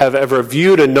here have ever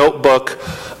viewed a notebook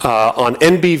on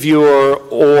NB Viewer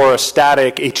or a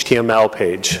static HTML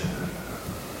page?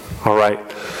 All right.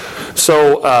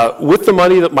 So with the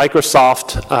money that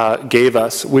Microsoft gave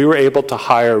us, we were able to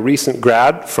hire a recent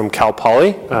grad from Cal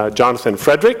Poly, Jonathan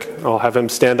Frederick. I'll have him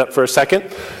stand up for a second.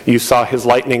 You saw his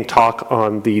lightning talk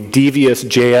on the devious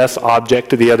JS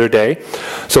object the other day.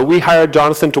 So we hired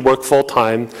Jonathan to work full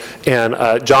time, and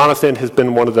Jonathan has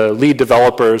been one of the lead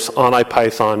developers on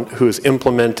IPython who has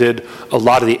implemented a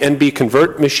lot of the NB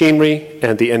Convert machinery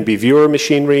and the NB Viewer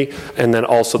machinery, and then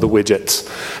also the widgets.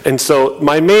 And so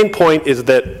my main point is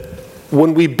that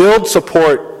when we build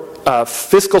support,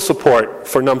 fiscal support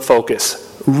for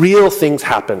NumFocus, real things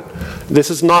happen. This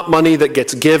is not money that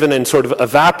gets given and sort of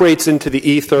evaporates into the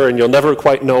ether and you'll never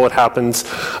quite know what happens.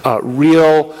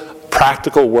 Real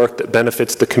practical work that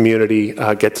benefits the community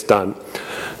gets done.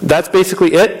 That's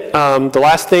basically it. The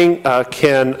last thing,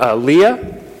 can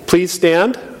Leah please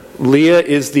stand? Leah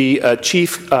is the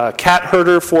chief cat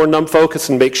herder for NumFocus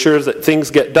and makes sure that things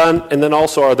get done. And then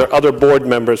also, are there other board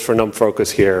members for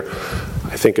NumFocus here?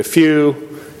 I think a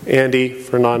few. Andy,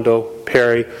 Fernando,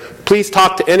 Perry. Please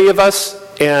talk to any of us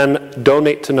and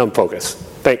donate to NumFocus.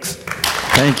 Thanks.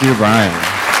 Thank you, Brian.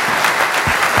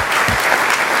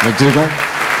 McDougall?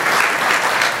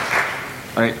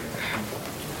 All right.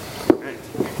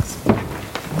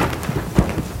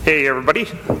 Hey, everybody.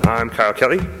 I'm Kyle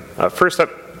Kelly. First up,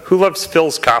 who loves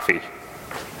Phil's coffee?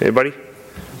 Anybody?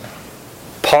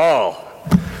 Paul,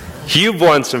 you've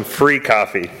won some free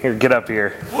coffee. Here, get up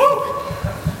here. Woo!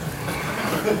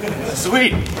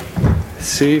 Sweet.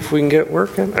 See if we can get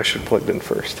working. I should have plugged in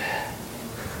first.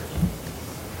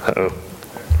 Uh-oh.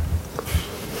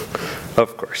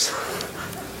 Of course.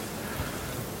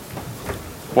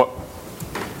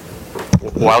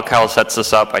 While Kyle sets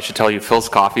this up, I should tell you Phil's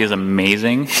coffee is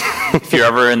amazing. If you're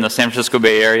ever in the San Francisco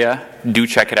Bay Area, do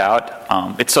check it out.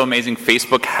 It's so amazing.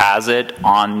 Facebook has it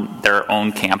on their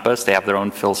own campus. They have their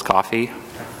own Phil's coffee.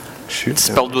 It's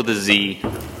spelled with a Z.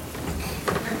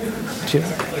 Do you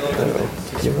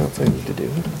know what I need to do?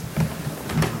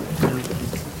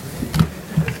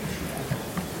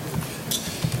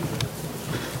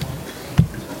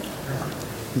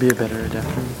 Be a better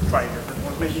adapter.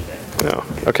 No.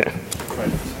 Okay.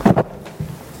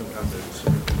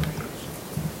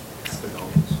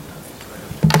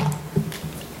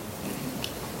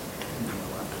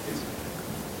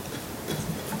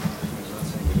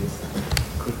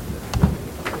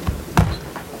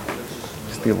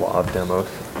 Just the law of demos.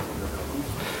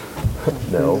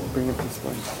 No. Bring up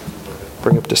display.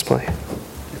 Bring up display.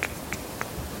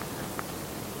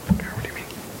 What do you mean?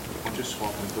 Just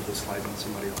swap and put the slide on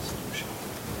somebody else's machine.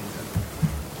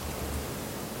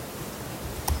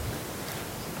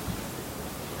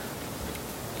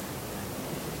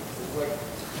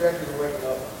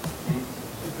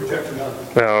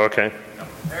 Oh, okay.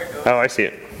 Oh, I see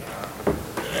it.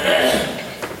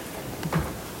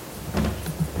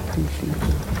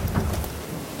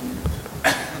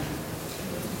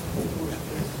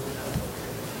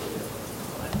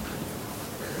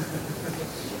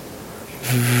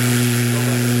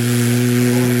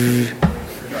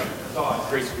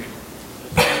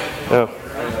 Oh.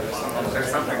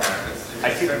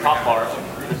 I see the top bar.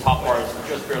 The top bar is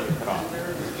just barely cut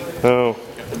off. Oh.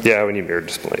 Yeah, we need mirror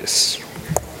displays.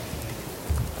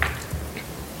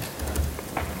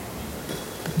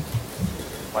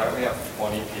 Why don't we have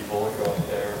 20 people go up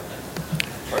there?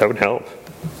 That would help.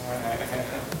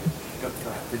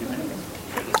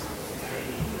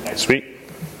 Sweet.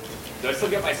 Do I still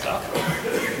get my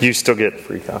stuff? You still get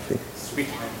free coffee. Sweet.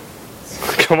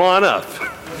 Come on up.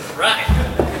 Right.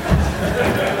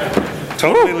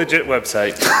 Totally legit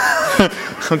website.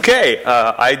 Okay,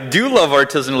 I do love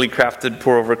artisanally crafted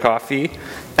pour-over coffee,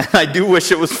 and I do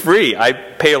wish it was free. I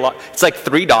pay a lot. It's like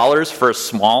 $3 for a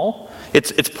small.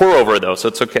 It's pour-over, though, so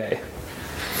it's okay.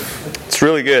 It's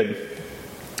really good.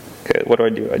 Okay, what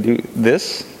do? I do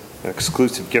this?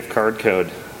 Exclusive gift card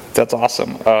code. That's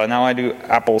awesome. Now I do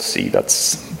Apple C.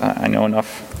 That's, I know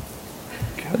enough.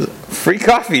 Free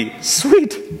coffee,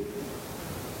 sweet.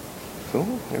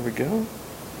 Cool, there we go.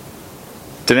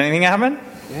 Did anything happen?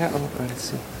 Yeah, oh, let's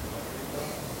see.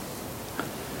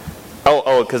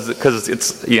 Oh, because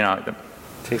it's, you know,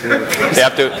 they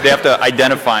have to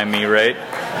identify me, right?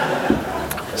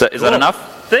 Is that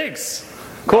enough? Thanks.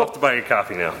 Cool. I'll have to buy you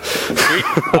coffee now. Sweet.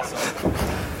 Awesome.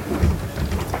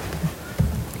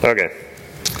 Okay.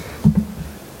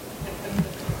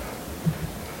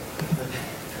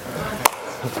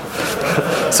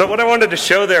 So what I wanted to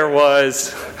show there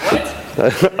was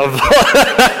a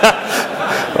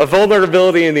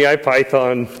vulnerability in the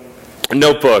IPython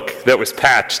notebook that was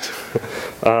patched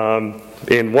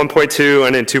in 1.2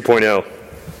 and in 2.0.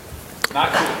 Not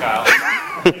cool, Kyle.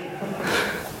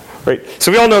 Right.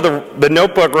 So we all know the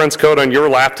notebook runs code on your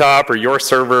laptop or your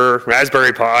server,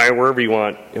 Raspberry Pi, wherever you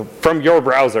want, from your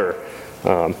browser.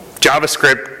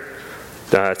 JavaScript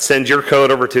sends your code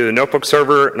over to the notebook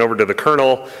server and over to the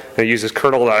kernel, and it uses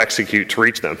kernel.execute to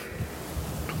reach them.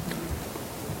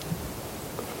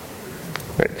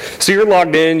 Right. So you're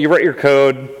logged in, you write your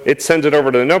code, it sends it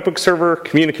over to the notebook server,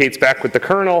 communicates back with the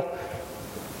kernel,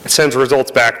 it sends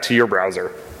results back to your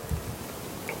browser.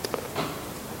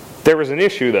 There was an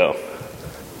issue though.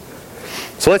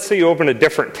 So let's say you open a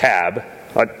different tab.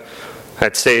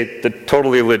 Let's say the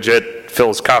totally legit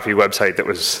Phil's Coffee website that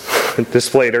was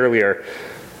displayed earlier.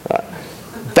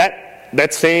 The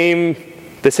same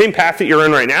path that you're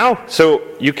in right now, so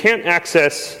you can't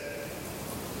access,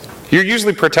 you're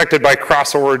usually protected by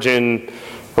cross-origin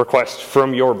requests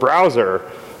from your browser,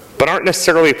 but aren't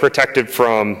necessarily protected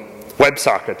from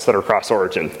WebSockets that are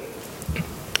cross-origin.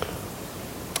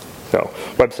 So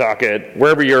WebSocket,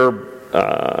 wherever your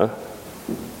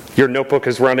notebook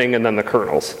is running, and then the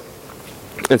kernels.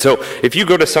 And so if you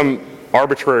go to some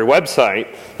arbitrary website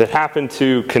that happened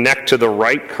to connect to the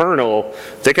right kernel,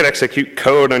 they could execute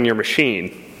code on your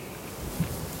machine.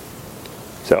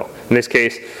 So in this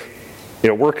case,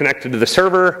 we're connected to the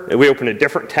server, and we open a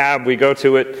different tab, we go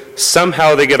to it,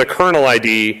 somehow they get a kernel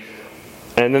ID,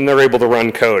 and then they're able to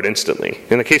run code instantly.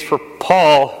 In the case for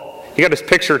Paul, he got his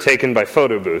picture taken by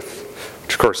photo booth,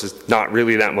 which of course is not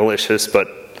really that malicious, but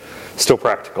still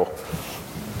practical.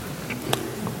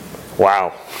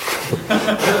 Wow.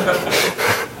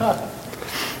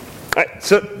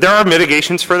 So there are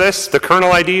mitigations for this. The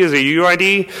kernel ID is a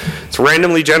UID. It's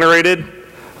randomly generated.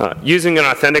 Using an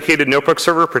authenticated notebook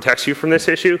server protects you from this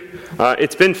issue.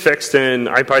 It's been fixed in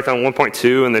IPython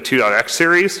 1.2 and the 2.x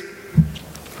series.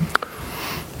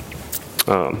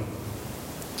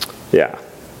 Yeah.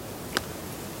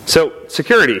 So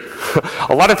security.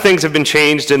 A lot of things have been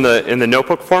changed in the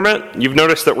notebook format. You've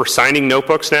noticed that we're signing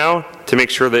notebooks now to make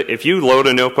sure that if you load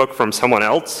a notebook from someone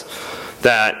else,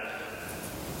 that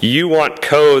you want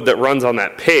code that runs on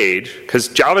that page, because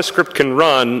JavaScript can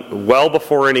run well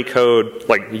before any code,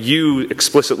 like you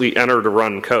explicitly enter to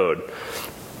run code.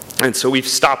 And so we've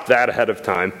stopped that ahead of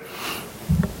time.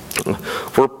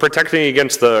 We're protecting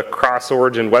against the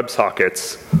cross-origin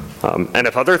WebSockets. And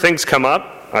if other things come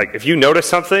up, like if you notice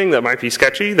something that might be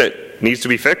sketchy that needs to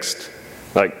be fixed,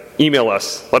 like email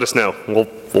us, let us know.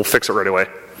 We'll fix it right away.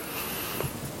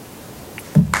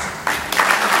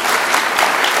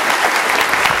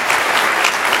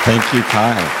 Thank you,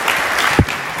 Kyle.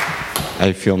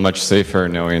 I feel much safer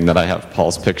knowing that I have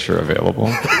Paul's picture available.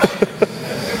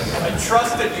 I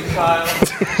trusted you, Kyle.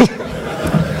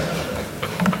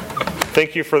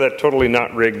 Thank you for that totally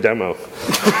not rigged demo.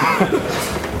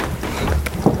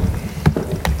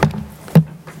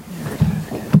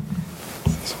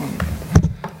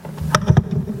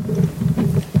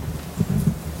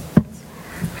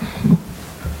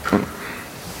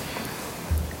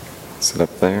 Is it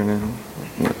up there now?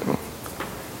 No.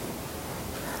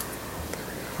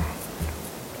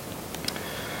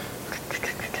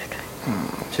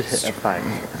 Just hit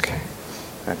F5. Okay.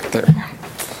 There we go.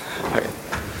 Okay.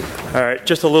 All right,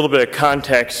 just a little bit of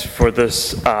context for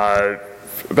this.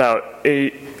 About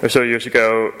 8 or so years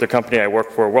ago, the company I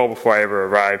worked for, well before I ever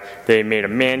arrived, they made a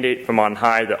mandate from on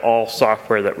high that all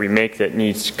software that we make that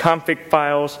needs config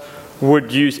files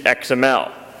would use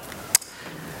XML.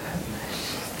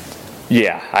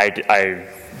 Yeah, I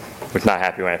was not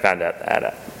happy when I found out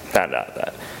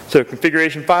that. So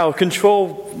configuration file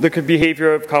control the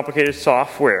behavior of complicated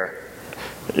software.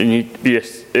 They need to be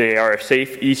they are a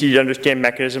safe, easy to understand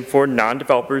mechanism for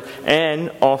non-developers and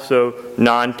also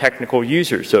non-technical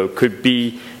users. So it could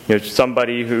be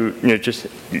somebody who just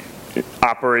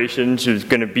operations who's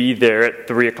going to be there at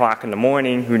 3 o'clock in the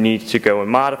morning who needs to go and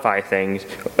modify things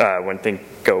when things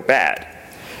go bad.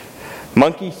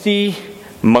 Monkey see,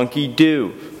 monkey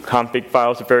do. Config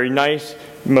files are very nice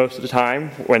most of the time.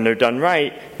 When they're done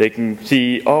right, they can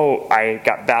see, oh, I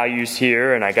got values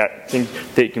here and I got things.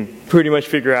 They can pretty much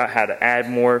figure out how to add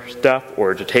more stuff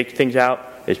or to take things out.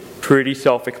 It's pretty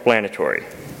self-explanatory.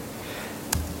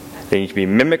 They need to be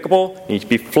mimicable, they need to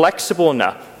be flexible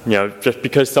enough. You know, just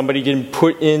because somebody didn't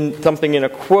put in something in a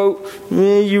quote,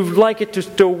 you'd like it to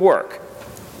still work.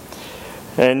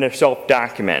 And they're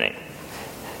self-documenting.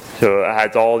 So it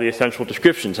has all the essential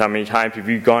descriptions. How many times have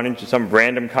you gone into some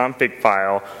random config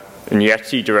file in the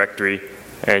etc directory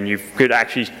and you could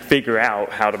actually figure out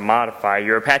how to modify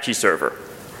your Apache server?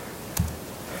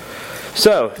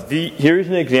 So here's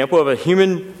an example of a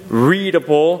human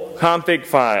readable config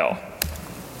file.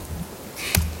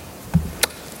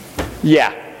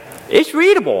 Yeah, it's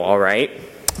readable, all right.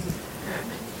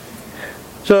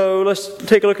 So let's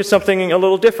take a look at something a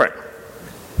little different.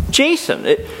 JSON.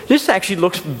 This actually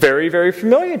looks very, very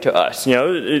familiar to us. You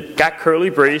know, it got curly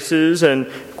braces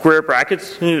and square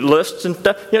brackets, lists and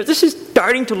stuff. You know, this is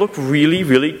starting to look really,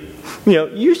 really,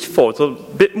 useful. It's a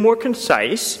bit more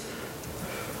concise,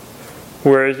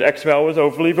 whereas XML was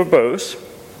overly verbose.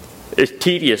 It's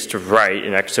tedious to write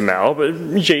in XML, but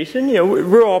JSON,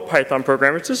 we're all Python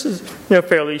programmers. This is,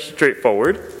 fairly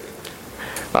straightforward.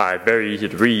 Very easy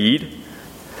to read.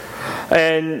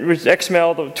 And with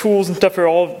XML, the tools and stuff are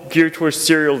all geared towards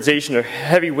serialization or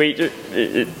heavyweight.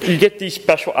 You get these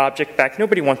special objects back.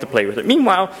 Nobody wants to play with it.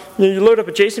 Meanwhile, you load up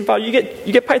a JSON file, you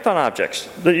get Python objects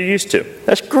that you're used to.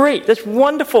 That's great. That's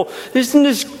wonderful. Isn't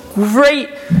this great?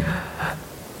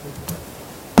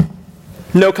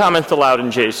 No comments allowed in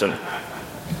JSON.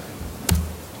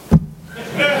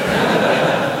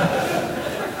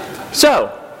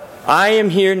 So, I am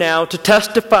here now to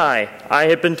testify. I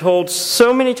have been told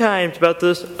so many times about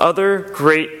this other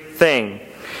great thing.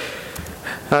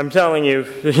 I'm telling you,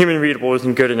 the human readable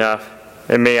isn't good enough.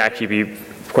 It may actually be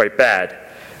quite bad.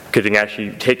 Because it can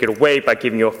actually take it away by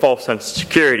giving you a false sense of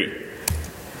security.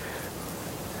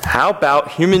 How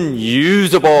about human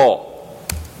usable?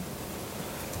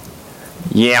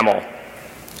 YAML.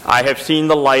 I have seen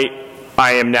the light.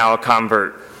 I am now a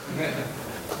convert.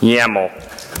 YAML.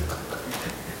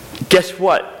 Guess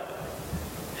what?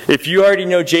 If you already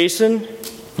know JSON,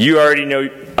 you already know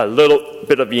a little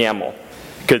bit of YAML.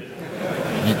 Because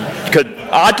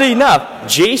oddly enough,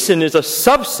 JSON is a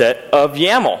subset of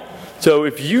YAML. So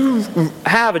if you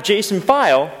have a JSON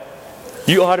file,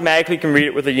 you automatically can read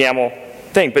it with a YAML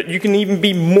thing. But you can even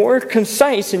be more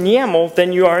concise in YAML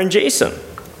than you are in JSON.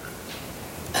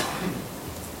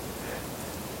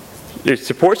 It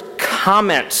supports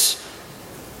comments.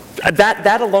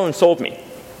 That alone sold me.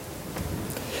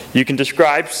 You can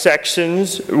describe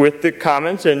sections with the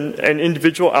comments and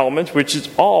individual elements, which is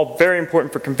all very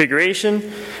important for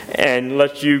configuration and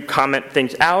lets you comment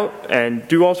things out and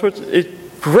do all sorts. It's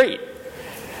great.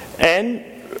 And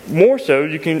more so,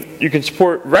 you can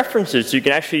support references. You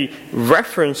can actually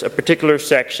reference a particular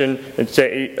section and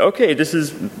say, okay, this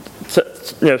is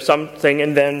something,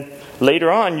 and then later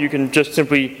on you can just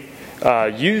simply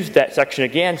use that section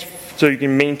again so you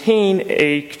can maintain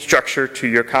a structure to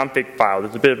your config file.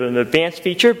 There's a bit of an advanced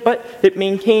feature, but it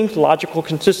maintains logical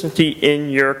consistency in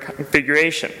your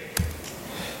configuration.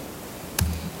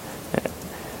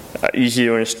 Easy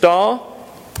to install,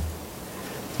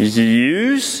 easy to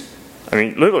use. I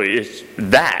mean, literally, it's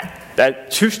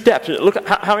that 2 steps. Look,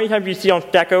 how many times do you see on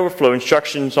Stack Overflow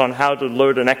instructions on how to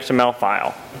load an XML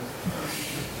file?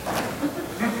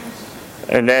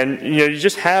 And then, you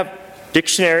just have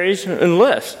dictionaries and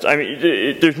lists. I mean,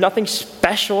 there's nothing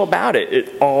special about it.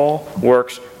 It all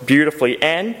works beautifully,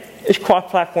 and it's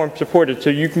cross-platform supported, so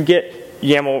you can get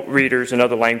YAML readers in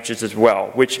other languages as well,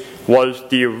 which was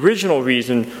the original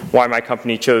reason why my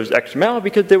company chose XML,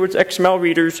 because there was XML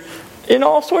readers in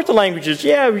all sorts of languages.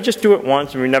 Yeah, we just do it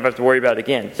once and we never have to worry about it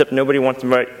again, except nobody wants to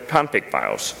write config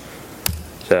files.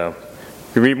 So,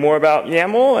 you can read more about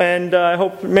YAML, and I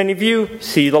hope many of you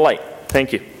see the light.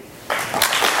 Thank you.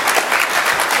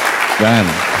 Ben.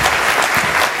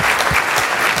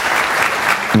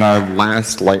 And our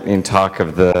last lightning talk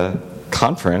of the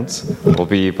conference will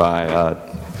be by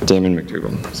Damon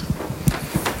McDougall.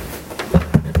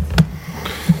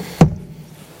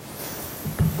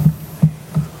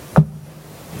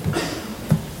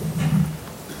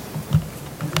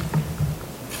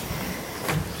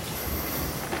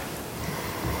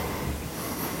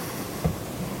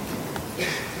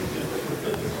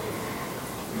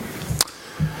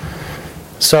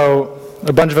 So,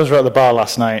 a bunch of us were at the bar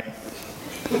last night.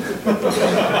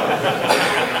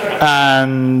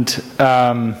 And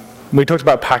we talked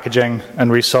about packaging,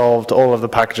 and we solved all of the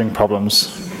packaging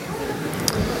problems.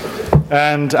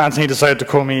 And Anthony decided to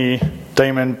call me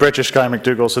Damon British Guy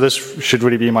McDougall, so this should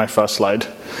really be my first slide.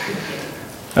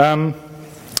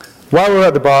 While we were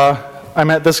at the bar, I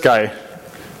met this guy.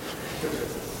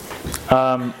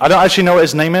 I don't actually know what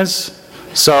his name is,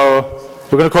 so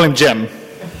we're going to call him Jim.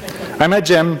 I met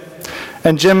Jim,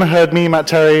 and Jim heard me, Matt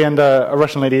Terry, and a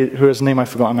Russian lady whose name I've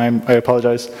forgotten, I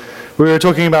apologize. We were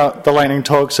talking about the lightning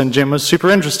talks, and Jim was super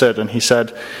interested, and he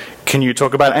said, can you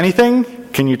talk about anything?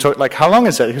 Can you talk, like, how long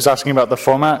is it? He was asking about the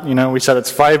format. You know, we said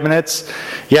it's 5 minutes.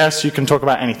 Yes, you can talk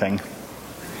about anything.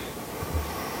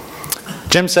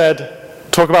 Jim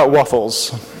said, talk about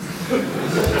waffles.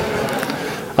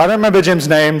 I don't remember Jim's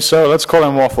name, so let's call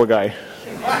him Waffle Guy.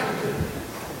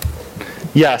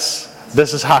 Yes,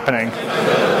 this is happening.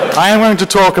 I am going to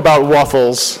talk about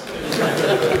waffles.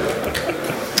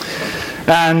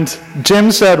 And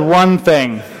Jim said one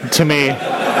thing to me.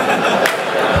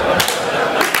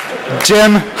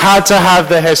 Jim had to have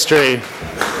the history.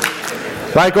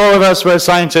 Like all of us, we're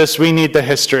scientists, we need the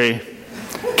history.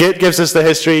 Git gives us the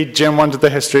history, Jim wanted the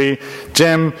history.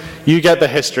 Jim, you get the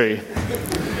history.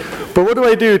 But what do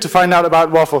I do to find out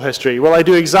about waffle history? Well, I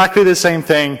do exactly the same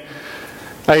thing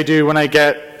I do when I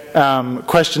get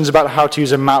questions about how to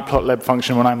use a matplotlib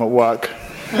function when I'm at work.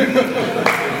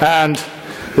 And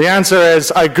the answer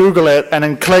is I Google it and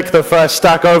then click the first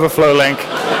Stack Overflow link.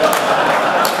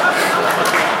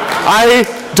 I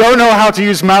don't know how to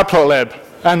use matplotlib.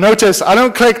 And notice, I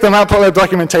don't click the matplotlib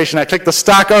documentation, I click the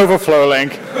Stack Overflow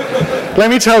link. Let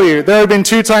me tell you, there have been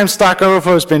 2 times Stack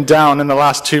Overflow has been down in the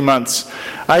last 2 months.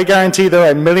 I guarantee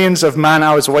there are millions of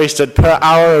man-hours wasted per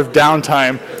hour of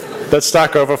downtime that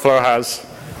Stack Overflow has.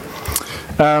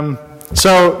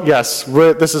 So, yes,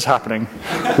 this is happening.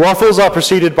 Waffles are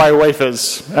preceded by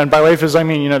wafers. And by wafers, I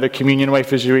mean, you know, the communion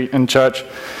wafers you eat in church.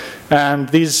 And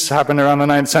these happened around the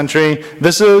 9th century.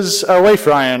 This is a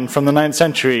wafer iron from the 9th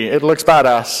century. It looks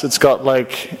badass. It's got,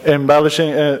 like, embossings,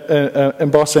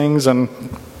 and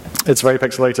it's very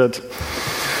pixelated.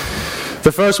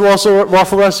 The first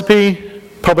waffle recipe,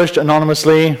 published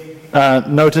anonymously.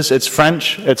 Notice it's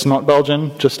French. It's not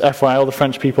Belgian. Just FYI, all the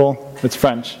French people, it's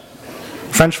French.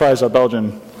 French fries are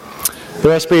Belgian. The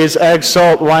recipe is egg,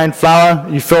 salt, wine, flour.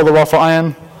 You fill the waffle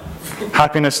iron.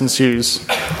 Happiness ensues.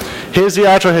 Here's the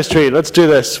outro history. Let's do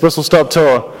this. Whistle stop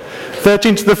tour.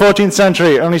 13th to the 14th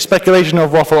century, only speculation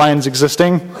of waffle irons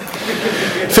existing.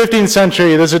 15th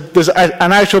century, there's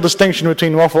an actual distinction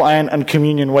between waffle iron and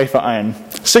communion wafer iron.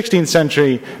 16th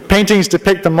century, paintings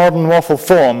depict the modern waffle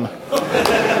form.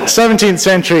 17th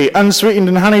century, unsweetened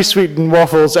and honey-sweetened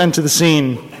waffles enter the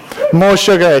scene. More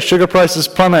sugar, sugar prices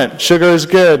plummet, sugar is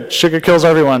good, sugar kills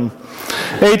everyone.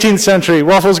 18th century,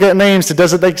 waffles get names to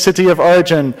designate city of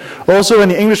origin. Also when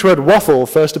the English word waffle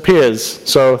first appears.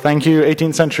 So thank you,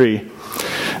 18th century.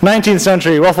 19th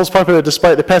century, waffles popular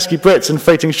despite the pesky Brits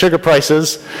inflating sugar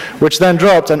prices, which then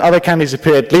dropped and other candies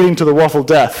appeared, leading to the waffle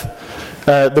death.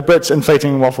 The Brits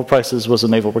inflating waffle prices was a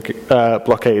naval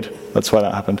blockade. That's why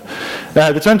that happened.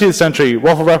 The 20th century,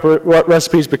 waffle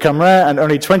recipes become rare, and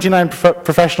only 29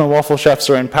 professional waffle chefs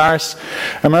are in Paris.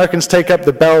 Americans take up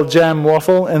the Belgian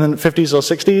waffle in the 50s or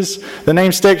 60s. The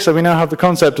name sticks, so we now have the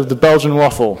concept of the Belgian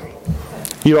waffle.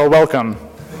 You are welcome.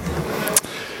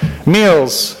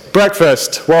 Meals,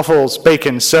 breakfast, waffles,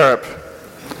 bacon, syrup.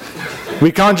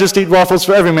 We can't just eat waffles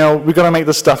for every meal. We've got to make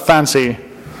this stuff fancy.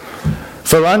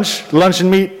 For lunch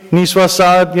and meat, niçoise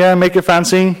salad, yeah, make it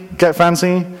fancy, get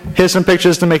fancy. Here's some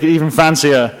pictures to make it even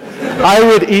fancier. I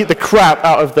would eat the crap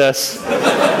out of this.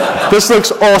 This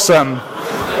looks awesome.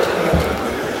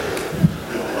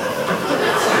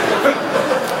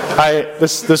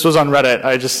 This was on Reddit.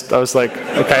 I was like,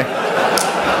 okay.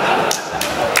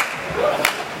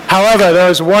 However, there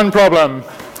is one problem.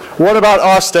 What about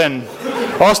Austin?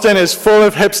 Austin is full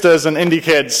of hipsters and indie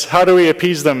kids. How do we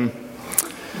appease them?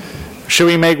 Should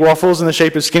we make waffles in the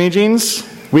shape of skinny jeans?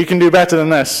 We can do better than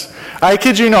this. I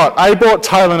kid you not, I bought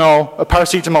Tylenol, a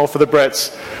paracetamol for the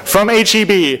Brits, from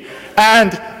H-E-B,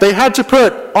 and they had to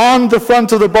put on the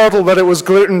front of the bottle that it was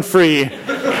gluten-free.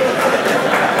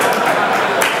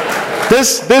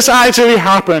 This actually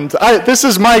happened. This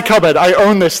is my cupboard. I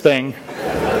own this thing.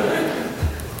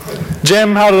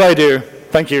 Jim, how did I do?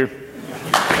 Thank you.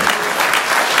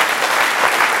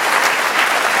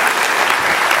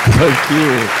 Thank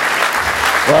you.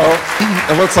 Well,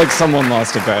 it looks like someone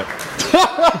lost a bet.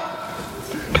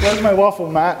 Where's my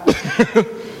waffle, Matt?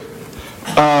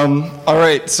 All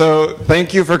right, so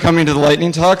thank you for coming to the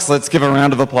Lightning Talks. Let's give a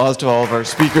round of applause to all of our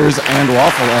speakers and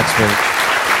waffle experts.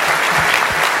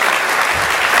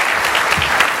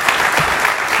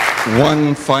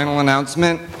 One final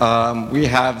announcement. We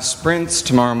have sprints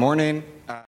tomorrow morning.